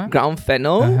 Uh-huh. ground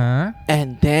fennel, Uh-huh.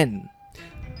 and then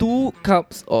 2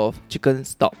 cups of chicken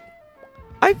stock.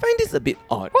 I find this a bit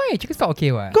odd. Why? Chicken stock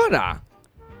okay, what? God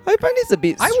I find this a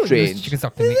bit I would strange. use chicken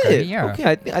stock to Is make it? curry, yeah. Okay,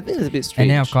 I think it's a bit strange.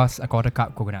 And then, of course, a quarter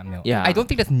cup coconut milk. Yeah. I don't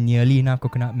think that's nearly enough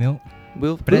coconut milk,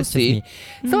 we'll but that's just see.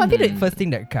 me. So I think the first thing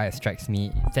that kind of strikes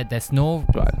me is that there's no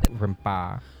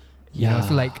rempah. You know,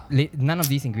 so like none of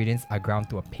these ingredients are ground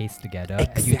to a paste together.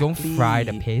 And you don't fry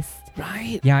the paste.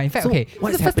 Right. Yeah, in fact, So okay. what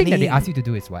So is the first thing that they happening? ask you to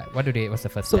do is what? What's the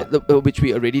first So step? which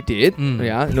we already did. Mm.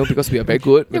 Yeah, because we are very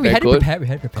good. Yeah, We're we very had it good. prepared. We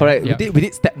had it prepared. Correct. Yeah. We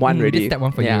did step one We already. did step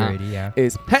one for you already, yeah.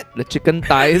 Is pat the chicken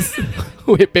thighs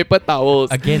with paper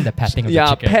towels. Again, the patting of the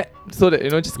Yeah, chicken. pat so that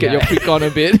just get Yeah. your quick on a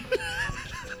bit.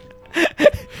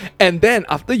 And then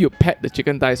after you pat the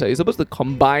chicken thighs, right, you're supposed to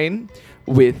combine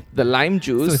with the lime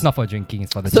juice. So it's not for drinking,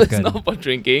 it's for the So chicken. it's not for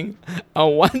drinking.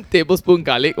 1 tablespoon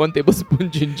garlic, 1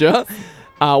 tablespoon ginger,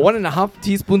 1.5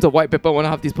 teaspoons of white pepper,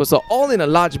 1.5 teaspoons. So all in a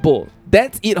large bowl.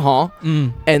 That's it, huh?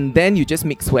 Mm. And then you just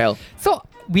mix well. So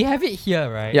we have it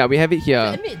here, right? Yeah, we have it here.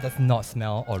 I mean, it does not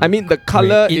smell or I mean, the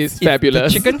color is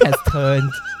fabulous. The chicken has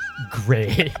turned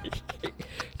grey.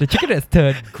 The chicken has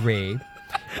turned grey.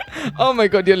 Oh my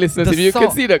god, dear listeners, The if you can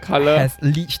salt see the color. has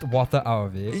leached water out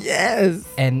of it. Yes.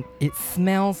 And it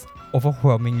smells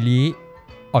overwhelmingly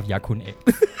of Ya-Kun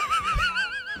eggs.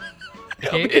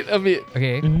 Okay. A bit.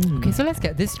 Okay. Okay, so let's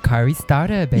get this curry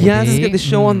started, baby. Yeah, let's get the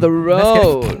show on the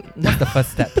road. What's the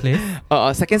first step, please?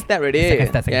 Second step already.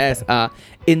 Second yes. step.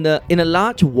 In a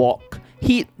large wok,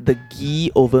 heat the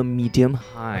ghee over medium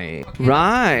high.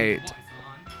 Right.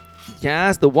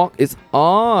 Yes, the wok is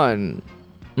on.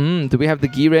 Do we have the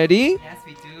ghee ready? Yes,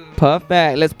 we do.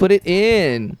 Perfect. Let's put it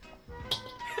in.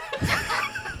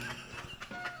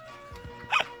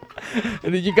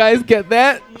 Did you guys get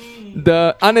that?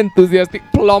 The unenthusiastic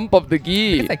plump of the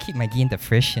ghee. Because I keep my ghee in the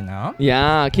fridge, you know.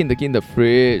 Yeah, keep the ghee in the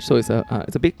fridge, so it's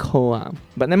a bit cold.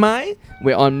 But never mind.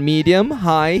 We're on medium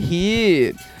high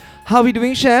heat. How are we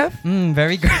doing, chef?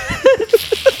 Very good.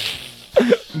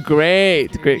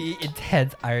 Great. Really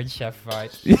intense Iron Chef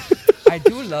vibes. I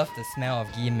do love the smell of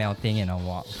ghee melting in a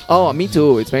wok. Oh, me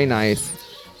too. It's very nice.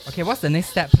 Okay, what's the next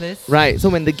step, please? Right. So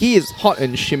when the ghee is hot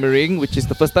and shimmering, which is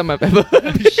the first time I've ever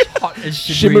Hot and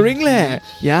shimmering leh.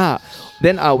 Yeah.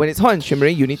 Then when it's hot and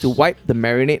shimmering, you need to wipe the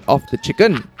marinade off the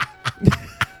chicken.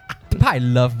 The part I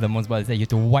love the most about it is that you have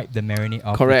to wipe the marinade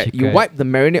off Correct. the chicken. You wipe the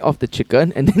marinade off the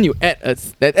chicken, and then you add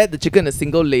the chicken a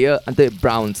single layer until it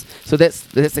browns. So that's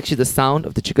actually the sound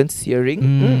of the chicken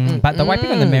searing. But the wiping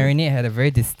on the marinade had a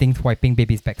very distinct wiping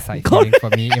baby's backside feeling for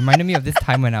me. It reminded me of this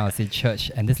time when I was in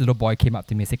church and this little boy came up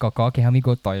to me and said, Koko, can you help me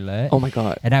go toilet? Oh my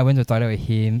god. And I went to the toilet with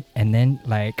him, and then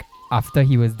like after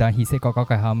he was done, he said, Koko,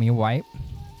 can you help me wipe?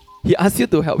 He asked you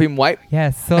to help him wipe.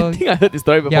 Yeah, so I think I heard this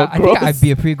story before. yeah, I think I'd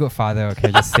be a pretty good father.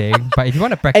 Okay, just saying. But if you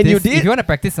want to practice, you did? if you want to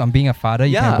practice on being a father,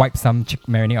 you Yeah. can wipe some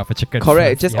marinade off a chicken.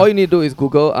 Correct. first, Just yeah. all you need to do is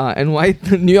Google NY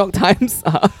New York Times.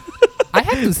 I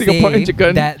have to Singaporean say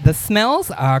chicken. that the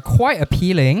smells are quite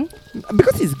appealing.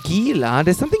 Because it's ghee lah.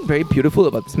 There's something very beautiful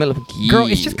about the smell of ghee. Girl,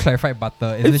 it's just clarified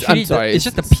butter. It's, It's- I'm literally sorry, it's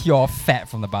just the pure fat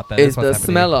from the butter. It's That's what's the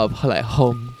happening. smell of like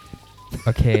home.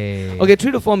 Okay. Okay,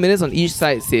 3 to 4 minutes on each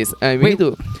side, sis. And we Wait, need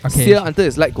to okay. sear until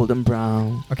it's light golden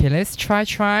brown. Okay, let's try.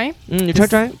 You This-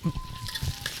 try.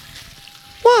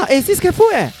 Wow, sis careful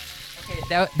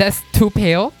Okay, that's too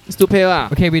pale. It's too pale lah.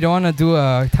 Okay, we don't want to do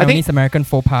a Taiwanese American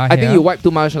faux pas I here. think you wipe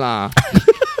too much lah.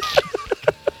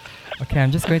 Okay,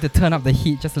 I'm just going to turn up the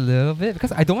heat just a little bit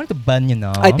because I don't want it to burn, you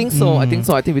know. I think so. I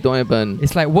think we don't even.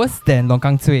 It's like worse than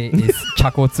longkang cui is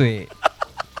charcoal cui.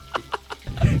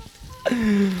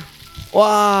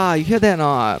 Wow, you hear that or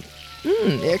not?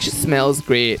 It actually smells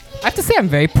great. I have to say I'm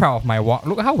very proud of my wok.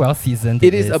 Look how well seasoned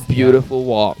It is a beautiful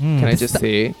wok. Mm, Can I this just is-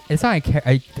 say? It's one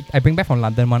I bring back from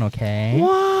London one, okay?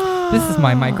 Wow. This is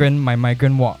my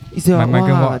migrant wok. Is it, my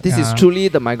migrant wow, wok. this is yeah. truly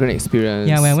the migrant experience.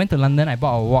 Yeah, when I went to London, I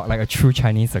bought a wok like a true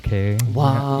Chinese. Okay.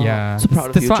 Wow. Yeah. So proud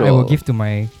of this you, one I will Joel. give to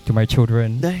my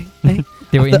children. Hey,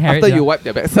 They will inherit. after the- you wipe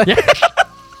their backside. Yeah.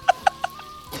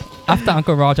 After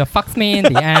Uncle Roger fucks me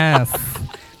in the ass.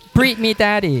 Breed me,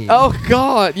 daddy. Oh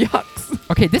God, yucks.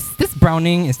 Okay, this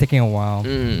browning is taking a while.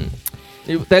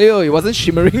 Tell you, it wasn't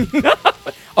shimmering.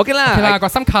 Okay lah. Okay,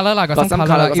 got some color, got some color.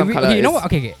 got some It- colour. okay, you know It's-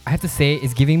 what? Okay, I have to say,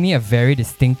 it's giving me a very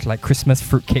distinct like Christmas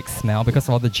fruitcake smell because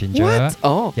of all the ginger. What?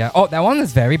 Oh. Yeah. Oh, that one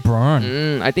is very brown.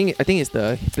 I think it's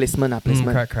the placement.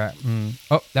 Placement. Correct.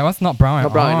 Oh, that one's not brown. Not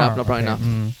at brown all. enough, not brown enough.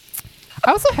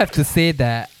 I also have to say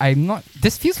that I'm not.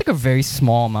 This feels like a very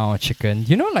small amount of chicken.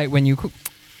 You know, like when you cook,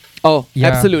 Oh, Yeah.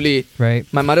 absolutely. right?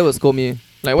 My mother will scold me.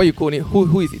 Like, why you cook it?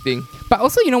 Who is eating? But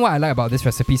also, you know what I like about this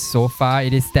recipe so far?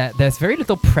 It is that there's very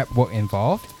little prep work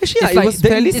involved. Actually, It's it was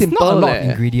fairly it's simple. not a lot of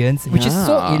ingredients, which is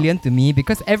so Yeah. alien to me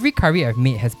because every curry I've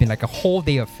made has been like a whole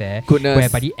day affair. Goodness. Where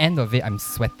by the end of it, I'm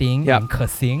sweating Yep. and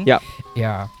cursing. Yep.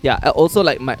 Yeah. Yeah, also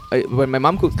like when my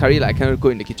mom cooks curry, like I cannot go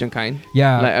in the kitchen kind.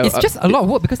 Yeah. Like, it's just a lot of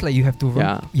work because like you have to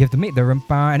Yeah. you have to make the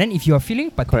rempah, and then if you are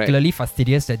feeling particularly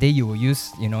fastidious that day, you will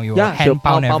use you will she'll hand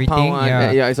pound everything.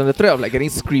 yeah, it's on the thread of like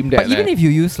getting screamed But at. even if you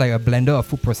use like a blender or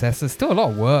food processor, it's still a lot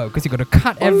of work because you got to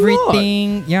cut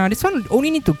everything. Yeah, this one only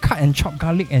need to cut and chop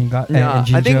garlic and yeah,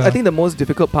 ginger. I think the most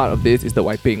difficult part of this is the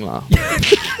wiping lah.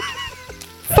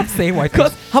 Stop saying wiping.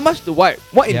 Because how much to wipe?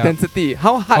 What Yeah. intensity?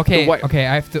 How hard to wipe? Okay,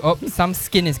 I have to. Oh, some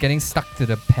skin is getting stuck to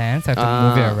the pan, so I have to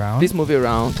move it around. Please move it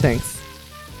around. Thanks.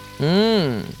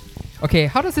 Okay,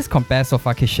 how does this compare so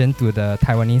far, Kishan, to the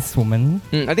Taiwanese woman?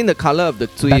 I think the color of the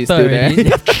tui is Better still already.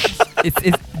 there.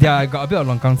 it's yeah, got a bit of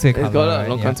longkang cui color. It's got a right?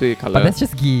 long Yeah. tui color. But that's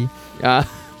just ghee. yeah.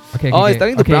 Okay, Oh, it's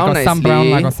starting to brown got some brown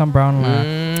nicely. got some brown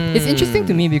It's interesting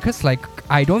to me because like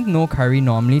I don't know curry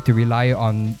normally to rely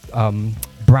on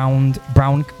brown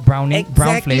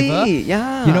flavor.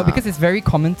 Yeah. You know, because it's very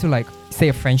common to like say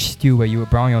a French stew where you would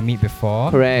brown your meat before.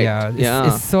 Correct. Yeah.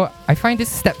 It's so I find this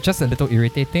step just a little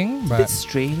irritating, but it's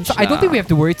strange. so I don't think we have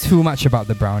to worry too much about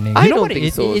the browning. I You know don't what think it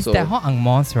is? so It's also. that hot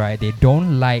angmohs, right? They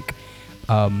don't like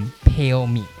pale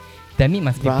meat. Their meat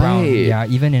must be brown. Right. Yeah,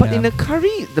 even But in a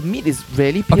curry, the meat is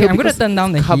rarely pale. Okay, I'm gonna because turn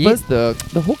down the it covers heat.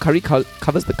 the whole curry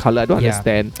covers the color. I don't Yeah.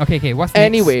 understand. Okay, what's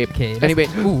Anyway, next? Okay, anyway.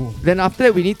 Ooh, Then after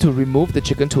that, we need to remove the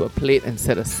chicken to a plate and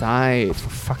set aside. for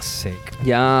fuck's sake.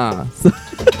 Yeah.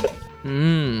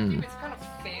 It's kind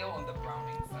of fail on the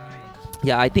browning side.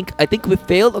 Yeah, I think we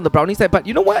failed on the browning side, but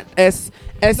you know what? As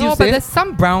No, you but said, there's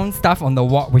some brown stuff on the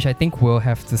wok which I think will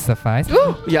have to suffice.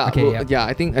 yeah, Okay, well, yeah.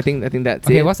 I think that's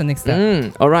Okay, it. what's the next step?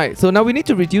 All right. So now we need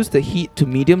to reduce the heat to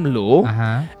medium low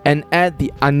Uh-huh. and add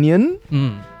the onion,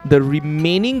 Mm. the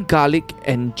remaining garlic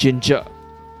and ginger.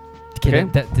 Okay, Okay.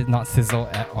 That did not sizzle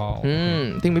at all.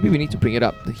 I think maybe we need to bring it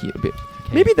up the heat a bit.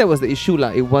 Okay. Maybe that was the issue lah.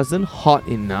 It wasn't hot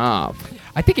enough.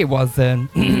 I think it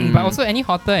wasn't. But also any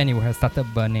hotter and it would have started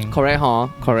burning. Correct, huh?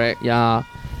 Correct. Yeah.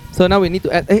 So now we need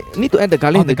to add the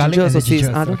garlic Oh, and the the garlic ginger and also, the sis.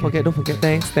 ginger. Don't Okay, forget. okay, Don't forget.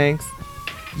 okay. Thanks.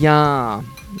 Yeah.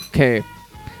 Okay.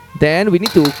 Then we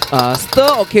need to stir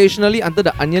occasionally until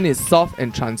the onion is soft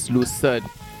and translucent.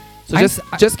 So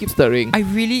just keep stirring. I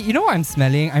really, you know what I'm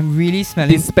smelling? I'm really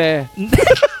smelling Despair.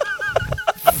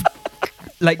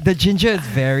 like the ginger is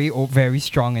very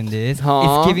strong in this. Huh?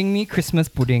 It's giving me Christmas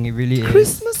pudding. It really is.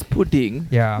 Christmas pudding.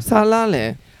 Yeah. Salah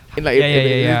leh. In like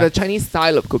Yeah. the Chinese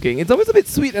style of cooking. It's always a bit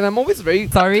sweet, and I'm always very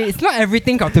Sorry, it's not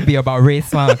everything got to be about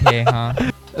race, one, okay? Huh?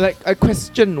 like I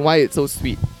question why it's so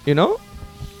sweet. You know.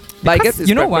 But I Because- guess it's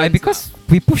you know why? preference Because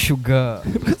we put sugar.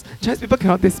 lah. because Chinese people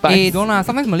cannot taste spice. Hey, don't lah.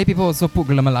 Sometimes Malay people also put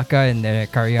gula melaka in their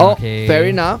curry. Oh, Okay. fair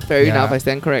enough. Fair Yeah. enough. I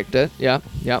stand corrected. Yeah.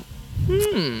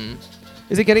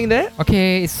 Is it getting there?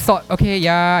 Okay, it's salt. Okay,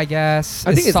 yeah, I guess.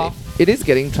 I think it's soft. it is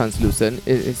getting translucent.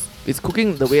 It's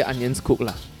cooking the way onions cook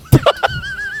lah.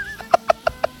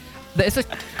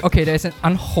 There's an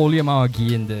unholy amount of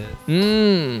ghee in this.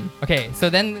 Okay, so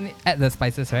then add the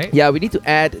spices, right? Yeah, we need to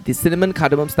add the cinnamon,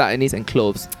 cardamom, star anise, and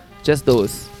cloves. Just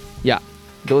those. Yeah,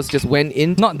 those just went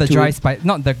in. Not the dry spice,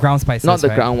 not the ground spices. Not the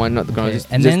right? ground one. Not the ground. Okay.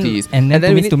 Just, And just then these. and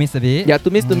then we to mix a bit. Yeah, to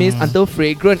miss until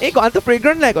fragrant. Hey, got until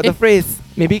fragrant like got the Eh. phrase.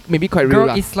 Maybe quite real Girl,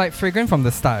 lah. it's like fragrant from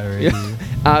the start already.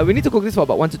 We need to cook this for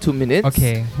about 1 to 2 minutes.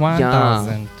 Okay,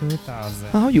 1,000, 2,000.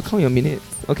 How you count your minutes?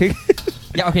 Okay.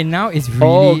 Yeah, okay, now it's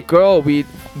Oh, really... girl, we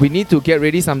need to get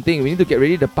ready something. We need to get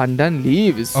ready the pandan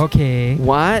leaves. Okay.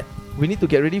 What? We need to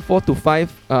get ready 4 to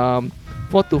 5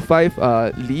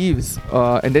 leaves.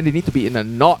 And then they need to be in a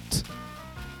knot.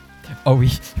 Oh,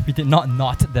 we did not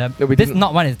knot them. No, we This didn't.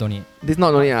 knot one is don't need. This is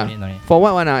not only Don't need. For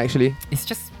what one actually? It's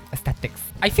just aesthetics.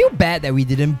 I feel bad that we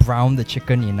didn't brown the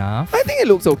chicken enough. I think it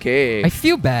looks okay. I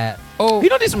feel bad. Oh, You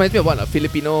know, this reminds me of what?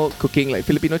 Filipino cooking, like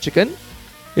Filipino chicken.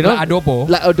 You know, like adobo.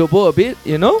 like adobo a bit,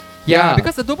 you know? Yeah,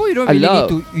 because adobo you don't I really love.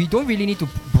 need to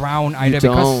brown either You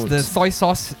because don't. the soy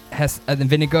sauce has the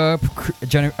vinegar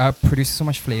produces so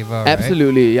much flavor. Right?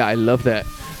 Absolutely, yeah, I love that.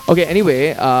 Okay,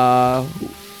 anyway,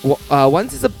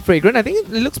 once it's a fragrant, I think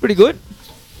it looks pretty good.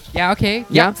 Yeah. Okay.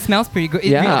 Yeah. Yeah. Smells pretty good.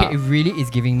 Yeah. It really is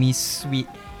giving me sweet,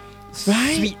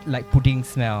 Right? sweet like pudding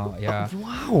smell. Yeah.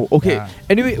 Wow. Okay. Yeah.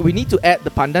 Anyway, we need to add the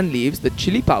pandan leaves, the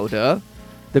chili powder,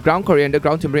 the ground coriander,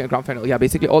 ground turmeric, and ground fennel. Yeah,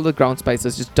 basically all the ground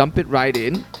spices. Just dump it right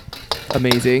in.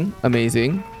 Amazing.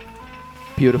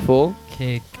 Beautiful.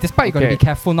 Okay. This part you gotta Okay. be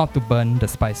careful not to burn the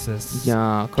spices. Yeah,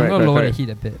 I'm correct. gonna lower correct. the heat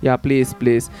a bit. Yeah, please.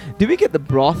 Did we get the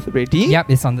broth ready? Yep,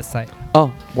 it's on the side.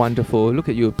 Oh, wonderful. Look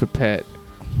at you prepared.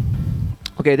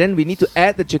 Okay, then we need to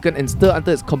add the chicken and stir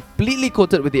until it's completely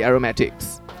coated with the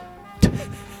aromatics.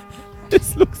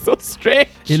 This looks so strange.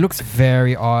 It looks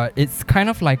very odd. It's kind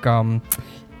of like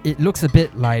it looks a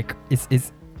bit like it's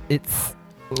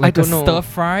like a stir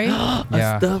fry.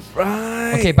 A stir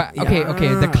fry. Okay, but okay.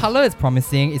 The color is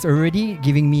promising. It's already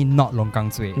giving me not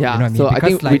longkang zui. Yeah, you know what I mean? so Because I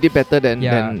think we did better than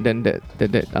that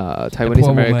Taiwanese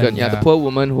poor American. woman, The poor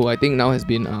woman who I think now has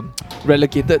been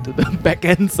relegated to the back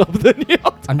ends of the New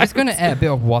York Times. I'm just gonna add a bit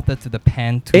of water to the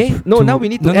pan to. Now we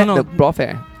need to add the broth.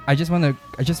 I just wanna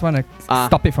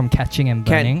stop it from catching and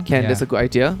burning. That's a good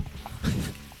idea.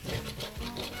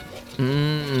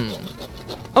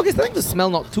 Okay, starting to smell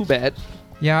not too bad.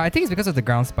 Yeah, I think it's because of the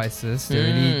ground spices.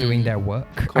 They're really doing their work.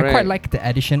 Correct. I quite like the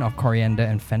addition of coriander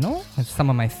and fennel. It's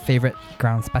some of my favorite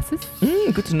ground spices.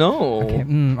 Good to know.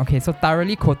 Okay, so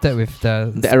thoroughly coated with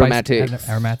the aromatics.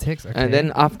 Aromatics. Okay. And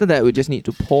then after that, we just need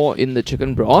to pour in the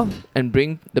chicken broth and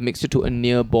bring the mixture to a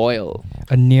near boil.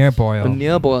 A near boil. A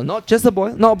near boil. Not just a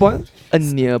boil, not a boil. A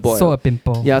near boil. So a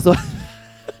pimple. Yeah, so...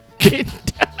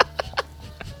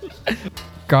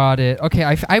 Got it.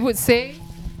 Okay, I would say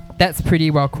that's pretty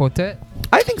well coated.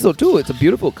 I think so too. It's a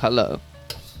beautiful color.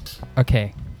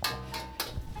 Okay.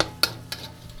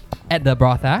 Add the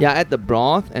broth, Yeah, add the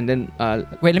broth and then...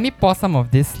 wait, let me pour some of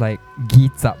this like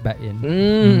ghee up back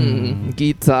in.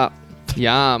 Ghee up.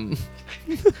 Yum.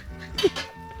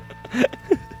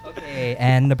 Okay,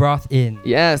 and the broth in.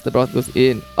 Yes, the broth goes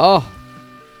in. Oh.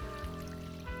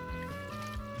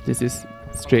 This is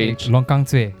strange. Longkang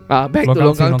zui. Back to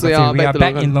Longkang zui. We are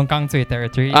back in Longkang zui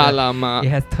territory. Alamak. It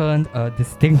has turned a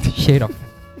distinct shade of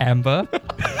amber.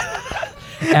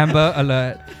 Amber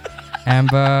alert.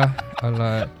 Amber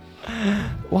alert.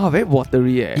 Wow, very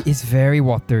watery. It is very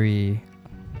watery.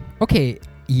 Okay,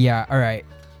 yeah, alright.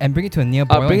 And bring it to a near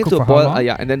boil. Bring it to a boil.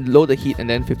 And then lower the heat and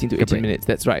then 15 to 18 minutes.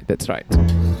 That's right.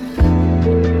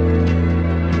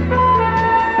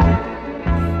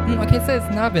 Okay, so it's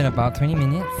now been about 20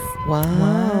 minutes.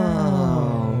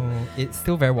 Wow. It's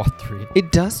still very watery.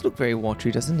 It does look very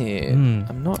watery, doesn't it?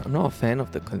 I'm not a fan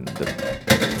of the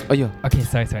oh yeah. Okay,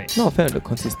 sorry. Not a fan of the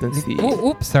consistency.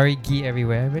 Oops, sorry, ghee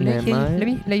everywhere. Let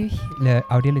me the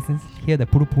audio listeners hear the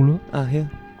pulu pulu. Here.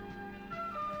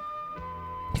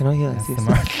 Cannot hear.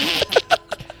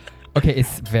 Okay,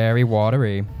 it's very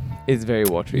watery. It's very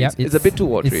watery. Yep, it's a bit too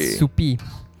watery. It's soupy.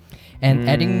 And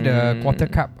adding the quarter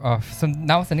cup of... So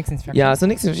now what's the next instruction? Yeah, so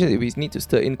next instruction is we need to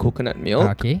stir in coconut milk.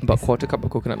 Okay. About quarter cup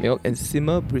of coconut milk and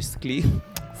simmer briskly.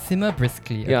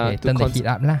 Okay, turn the heat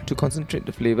up lah. To concentrate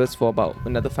the flavors for about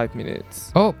another 5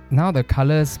 minutes. Oh, now the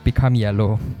colors become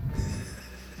yellow.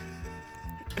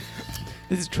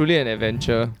 This is truly an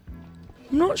adventure.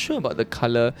 I'm not sure about the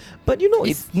color, but you know...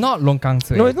 It's not longkang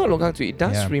zui. No, it's not longkang zui. It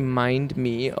does remind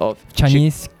me of...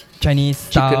 Chinese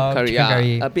style chicken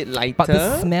curry. A bit lighter. But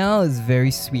the smell is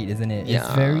very sweet, isn't it?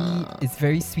 Yeah. It's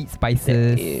very sweet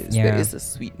spices. There is a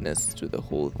sweetness to the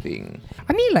whole thing.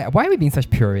 I mean, like, why are we being such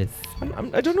purists?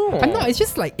 I don't know. I'm not. It's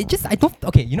just like I don't.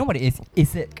 Okay, you know what it is?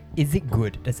 Is it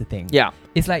good? That's the thing. Yeah.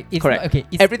 It's like it's correct. Okay.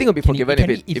 Everything will be forgiven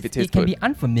if it tastes good. It can be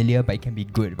unfamiliar, but it can be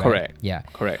good. Right? Correct. Yeah.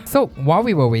 Correct. So while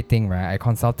we were waiting, right, I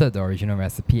consulted the original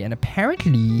recipe, and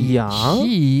apparently,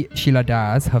 Sheila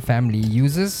Das, her family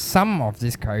uses some of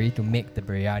this curry to make the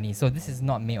biryani. So this is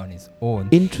not made on its own.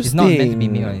 Interesting. It's not meant to be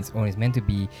made on its own. It's meant to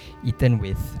be eaten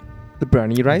with the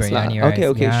biryani rice.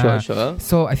 Okay, yeah. sure.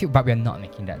 So I feel, but we're not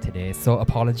making that today. So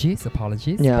apologies.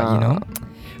 Yeah. But you know,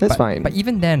 that's fine. But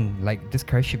even then, like, this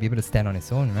curry should be able to stand on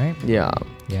its own, right? Yeah.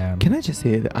 Yeah. Can I just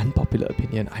say the unpopular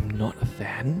opinion? I'm not a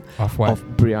fan of what? Of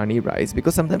biryani rice,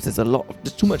 because sometimes there's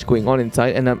too much going on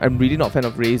inside, and I'm really not a fan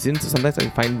of raisins. So sometimes I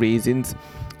find raisins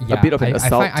a bit of an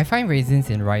assault. I find raisins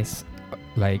in rice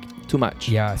like too much.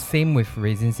 Yeah, same with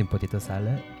raisins in potato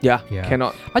salad. Yeah.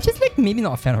 Cannot. I just like maybe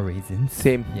not a fan of raisins.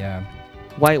 Same. Yeah.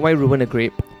 Why ruin a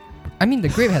grape? I mean, the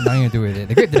grape had nothing to do with it.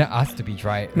 The grape didn't ask to be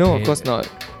dried. Okay? No, of course not.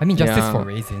 I mean, justice for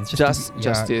raisins.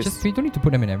 Justice. We don't need to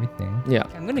put them in everything. Yeah.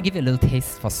 I'm gonna give it a little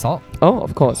taste for salt. Oh,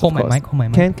 of course. Hold my mic.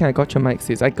 Can I got your mic,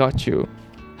 sis? I got you.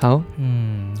 How?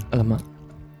 Alamak.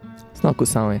 It's not a good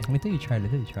sound, eh? Later you try.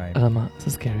 Alamak, so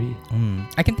scary.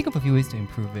 I can think of a few ways to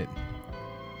improve it.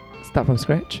 Start from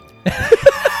scratch?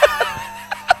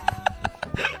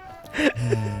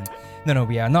 No,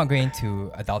 we are not going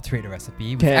to adulterate the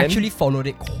recipe. We've actually followed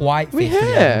it quite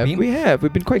faithfully. We have.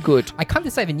 We've been quite good. I can't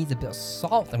decide if it needs a bit of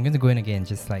salt. I'm going to go in again,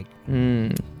 just like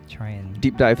try and...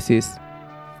 Deep dive, sis.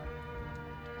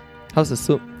 How's the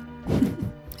soup?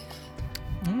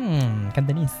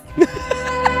 Cantonese.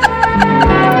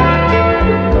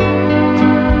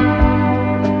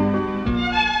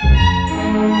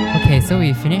 Okay, so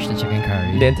we finished the chicken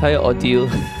curry. The entire ordeal.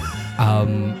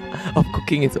 of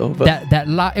cooking is over.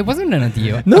 It wasn't an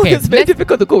ordeal. No, okay, it's very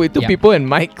difficult to cook with two people and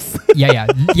mics.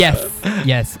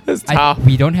 yes. It's tough.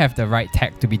 We don't have the right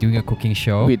tech to be doing a cooking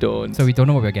show. We don't. So we don't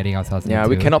know what we're getting ourselves into. Yeah,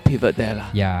 we cannot pivot there lah.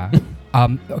 Yeah.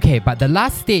 Okay, but the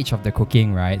last stage of the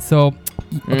cooking, right? So,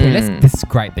 okay, let's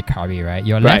describe the curry, right?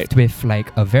 You're left with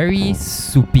like a very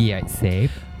soupy, I'd say.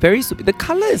 Very soupy. The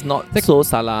color is not so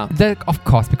sala. Of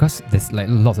course, because there's like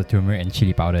lots of turmeric and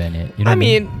chili powder in it. You know I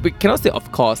mean, we cannot say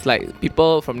of course. Like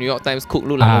people from New York Times cook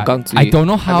lu lang gang I don't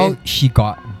know how she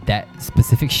got that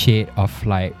specific shade of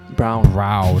like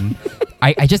brown.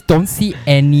 I just don't see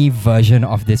any version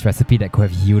of this recipe that could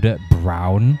have yielded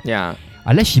brown. Yeah.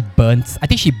 Unless she burnt, I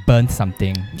think she burnt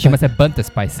something. She must have burnt the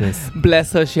spices.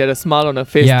 Bless her, she had a smile on her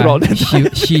face throughout the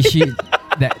time. she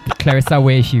that Clarissa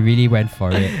way, she really went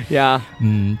for it. Yeah.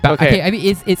 But okay, I mean,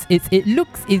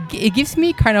 it gives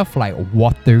me kind of like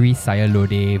watery sayur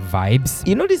lodeh vibes.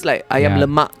 You know this like ayam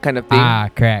lemak kind of thing?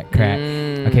 Correct.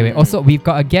 Okay, wait. Also, we've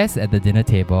got a guest at the dinner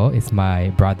table. It's my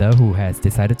brother who has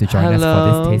decided to join us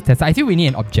for this taste test. I think we need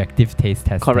an objective taste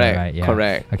test. Correct. Right? Yeah.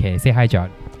 Correct. Okay, say hi,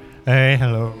 John. Hey,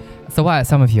 hello. So what are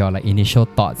some of your like initial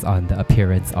thoughts on the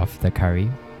appearance of the curry?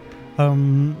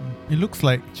 It looks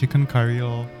like chicken curry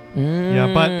or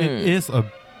yeah, but it is a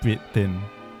bit thin.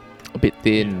 A bit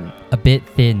thin. A bit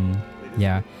thin.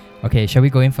 Yeah. Okay, shall we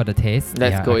go in for the taste?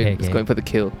 Let's go in. Let's go in for the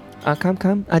kill. Come.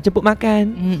 Jemput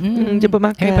makan. Jemput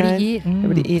makan. Everybody eat.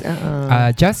 Everybody eat.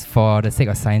 Just for the sake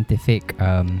of scientific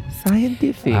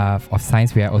of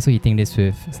science, we are also eating this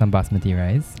with some basmati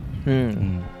rice.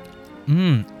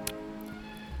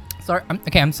 Sorry,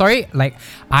 I'm sorry. Like,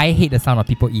 I hate the sound of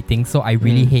people eating, so I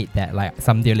really hate that. Like,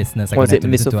 some dear listeners, was it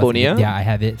misophonia? Yeah, I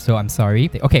have it, so I'm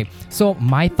sorry. Okay, so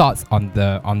my thoughts on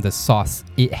the sauce.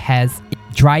 It has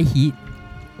dry heat,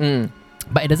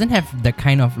 but it doesn't have the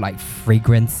kind of like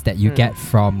fragrance that you get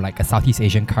from like a Southeast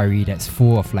Asian curry that's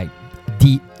full of like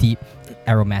deep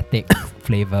aromatic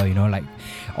flavor. You know, like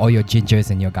all your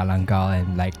gingers and your galangal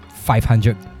and like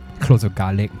 500 cloves of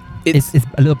garlic. It's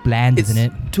a little bland, isn't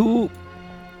it? Too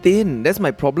thin. That's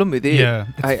my problem with it. Yeah,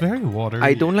 it's very watery.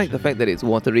 I don't like the fact that it's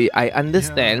watery. I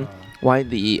understand why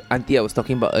the auntie I was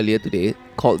talking about earlier today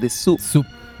called this soup.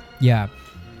 Yeah.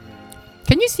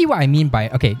 Can you see what I mean by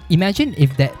imagine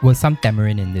if there was some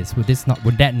tamarind in this. Would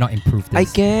that not improve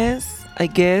this? I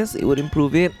guess it would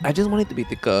improve it. I just want it to be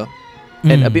thicker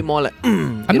and a bit more like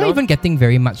I'm not even getting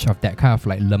very much of that kind of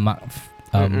like lemak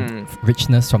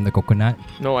richness from the coconut.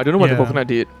 No, I don't know what the coconut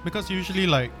did. Because usually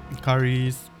like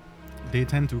curries, they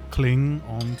tend to cling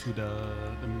onto the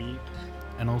meat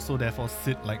and also therefore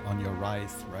sit like on your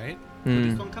rice, right? But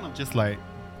this one kind of just like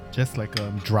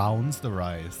drowns the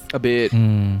rice. A bit.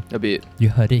 You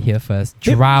heard it here first.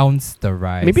 Drowns the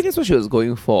rice. Maybe that's what she was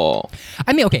going for.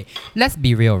 I mean, okay, let's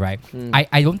be real, right?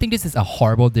 I don't think this is a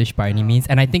horrible dish by any means,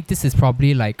 and I think this is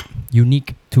probably like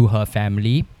unique to her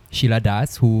family. Sheila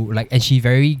does, who like, and she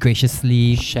very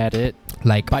graciously shared it.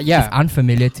 Like, but yeah, it's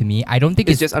unfamiliar to me. I don't think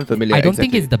it's just unfamiliar. I don't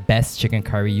think it's the best chicken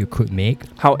curry you could make.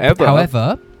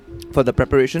 However, for the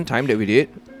preparation time that we did,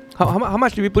 how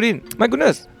much did we put in? My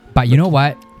goodness. But you know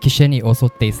what? Kishen, it also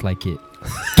tastes like it.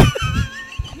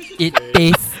 It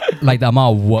tastes like the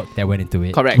amount of work that went into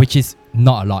it. Correct. Which is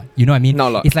not a lot. You know what I mean? Not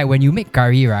a lot. It's like when you make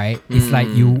curry, right? It's like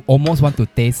you almost want to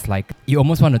taste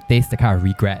the kind of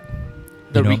regret.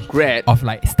 Regret of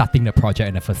like starting the project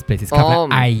in the first place. It's kind of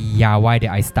like, why did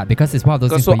I start? Because it's one of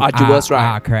those things so arduous,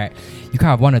 right? Correct. You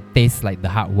kind of want to taste like the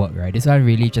hard work, right? This one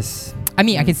really just, I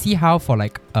mean, I can see how for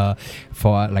a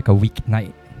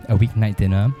weeknight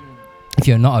dinner, if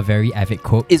you're not a very avid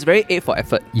cook, it's very A for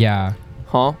effort. Yeah.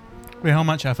 Huh? Wait, how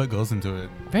much effort goes into it?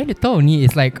 Very little only.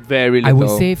 It's like very little. I would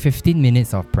say 15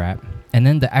 minutes of prep, and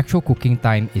then the actual cooking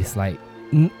time is like,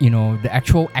 the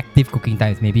actual active cooking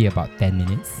time is maybe about 10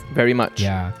 minutes. Very much.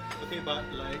 Yeah. Okay, but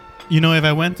like, if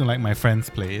I went to like my friend's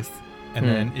place and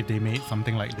then if they made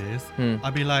something like this,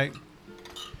 I'd be like,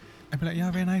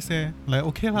 yeah, very nice, eh? Like,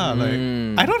 okay lah. Like,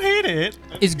 I don't hate it.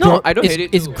 I don't hate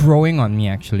it. It's growing on me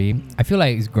actually. I feel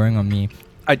like it's growing on me.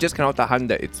 I just cannot tahan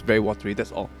that it's very watery.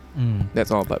 That's all.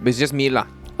 That's all. But it's just me lah.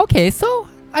 Okay, so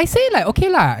I say like, okay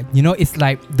lah, it's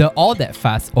like all that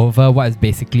fuss over what is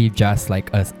basically just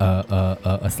like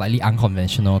a slightly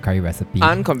unconventional curry recipe.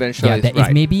 Unconventional, that is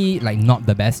maybe like not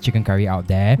the best chicken curry out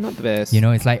there. Not the best.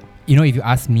 It's like, if you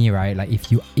ask me, right, like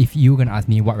if you're gonna ask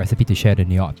me what recipe to share the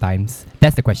New York Times,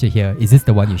 that's the question here. Is this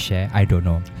the one you share? I don't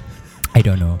know. I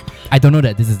don't know. I don't know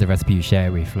that this is the recipe you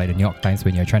share with like the New York Times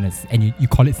when you're trying to and you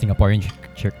call it Singaporean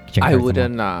chicken curry. I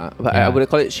wouldn't but I would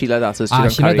call it Sheila Das's chicken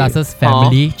curry. Sheila Das's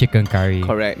family chicken curry.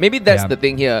 Correct. Maybe that's the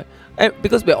thing here. And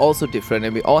because we're all so different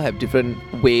and we all have different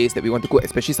ways that we want to cook,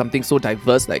 especially something so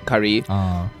diverse like curry.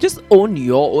 Just own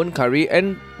your own curry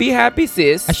and be happy,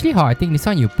 sis. Actually, I think this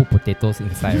one you put potatoes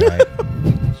inside, right?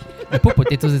 You put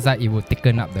potatoes inside, it will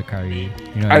thicken up the curry.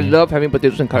 You know I love having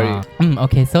potatoes and curry.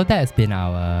 Okay, so that has been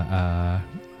our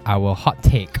hot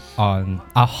take on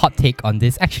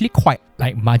this actually quite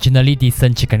like marginally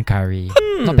decent chicken curry.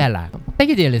 Not bad lah.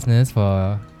 Thank you, dear listeners,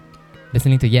 for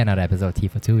listening to yet another episode of Tea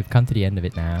for Two. We've come to the end of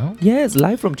it now. Yes,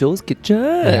 live from Joe's kitchen.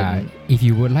 Yeah, if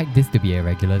you would like this to be a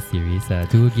regular series,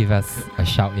 do give us a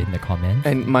shout in the comments.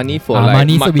 And money for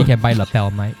money so we can buy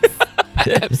lapel mics.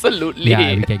 Absolutely.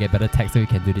 Yeah, we can get better tech so we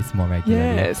can do this more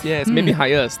regularly. Yes. Maybe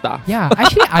hire a staff. Yeah,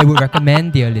 actually, I would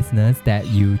recommend, dear listeners, that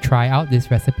you try out this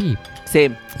recipe.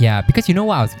 Same. Yeah, because you know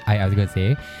what I was going to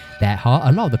say? That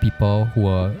a lot of the people who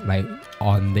are like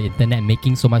on the internet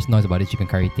making so much noise about this chicken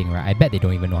curry thing, right? I bet they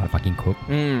don't even know how to fucking cook.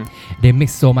 They make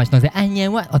so much noise.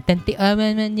 What authentic,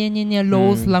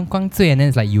 Lowe's, Lam Kwang Zui, and then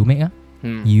it's like, you make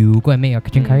you go and make your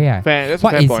chicken curry. Fair, that's a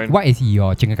fair point. What is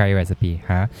your chicken curry recipe?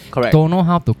 Correct. Don't know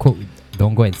how to cook.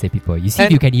 Don't go and say people. You see,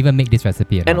 if you can even make this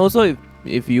recipe. And also,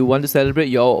 if you want to celebrate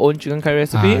your own chicken curry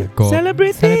recipe,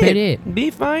 celebrate it.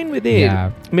 Be fine with it.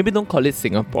 Yeah. Maybe don't call it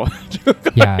Singapore.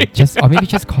 Let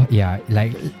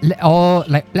all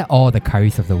the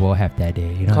curries of the world have their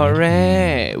day. You know.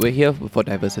 Correct. We're here for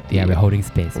diversity. Yeah, we're holding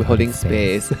space. We're holding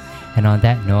space. And on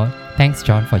that note, thanks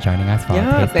John for joining us for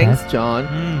our taste thanks test. John.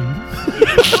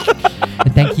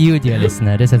 And thank you, dear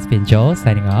listener. This has been Joel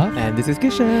signing off. And this is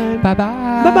Kishan.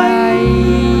 Bye-bye.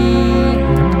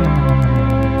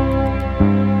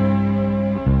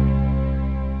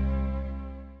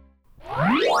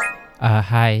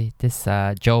 Hi, this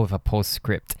is Joe with a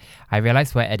postscript. I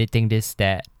realized while editing this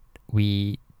that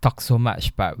we talk so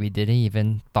much, but we didn't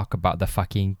even talk about the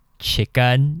fucking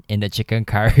chicken in the chicken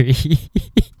curry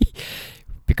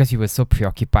because we were so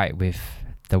preoccupied with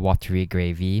the watery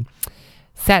gravy.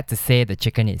 Sad to say, the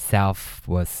chicken itself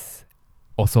was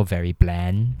also very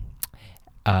bland.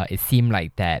 It seemed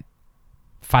like that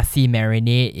fussy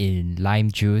marinade in lime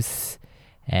juice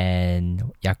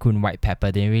and Ya Kun white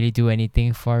pepper didn't really do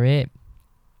anything for it.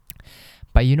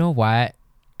 But you know what?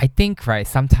 I think, right,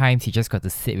 sometimes you just got to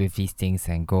sit with these things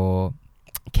and go,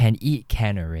 can eat,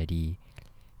 can already.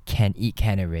 Can eat,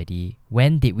 can already.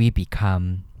 When did we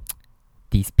become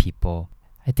these people?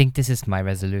 I think this is my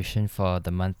resolution for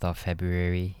the month of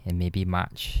February and maybe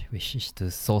March, which is to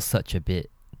soul search a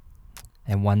bit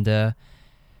and wonder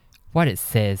what it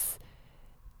says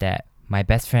that my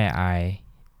best friend and I,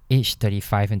 aged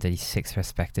 35 and 36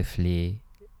 respectively,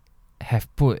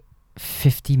 have put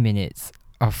 50 minutes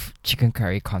of chicken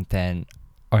curry content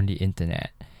on the internet.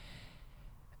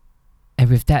 And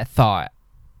with that thought,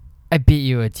 I bid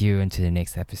you adieu until the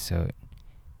next episode.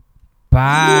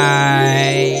 Bye!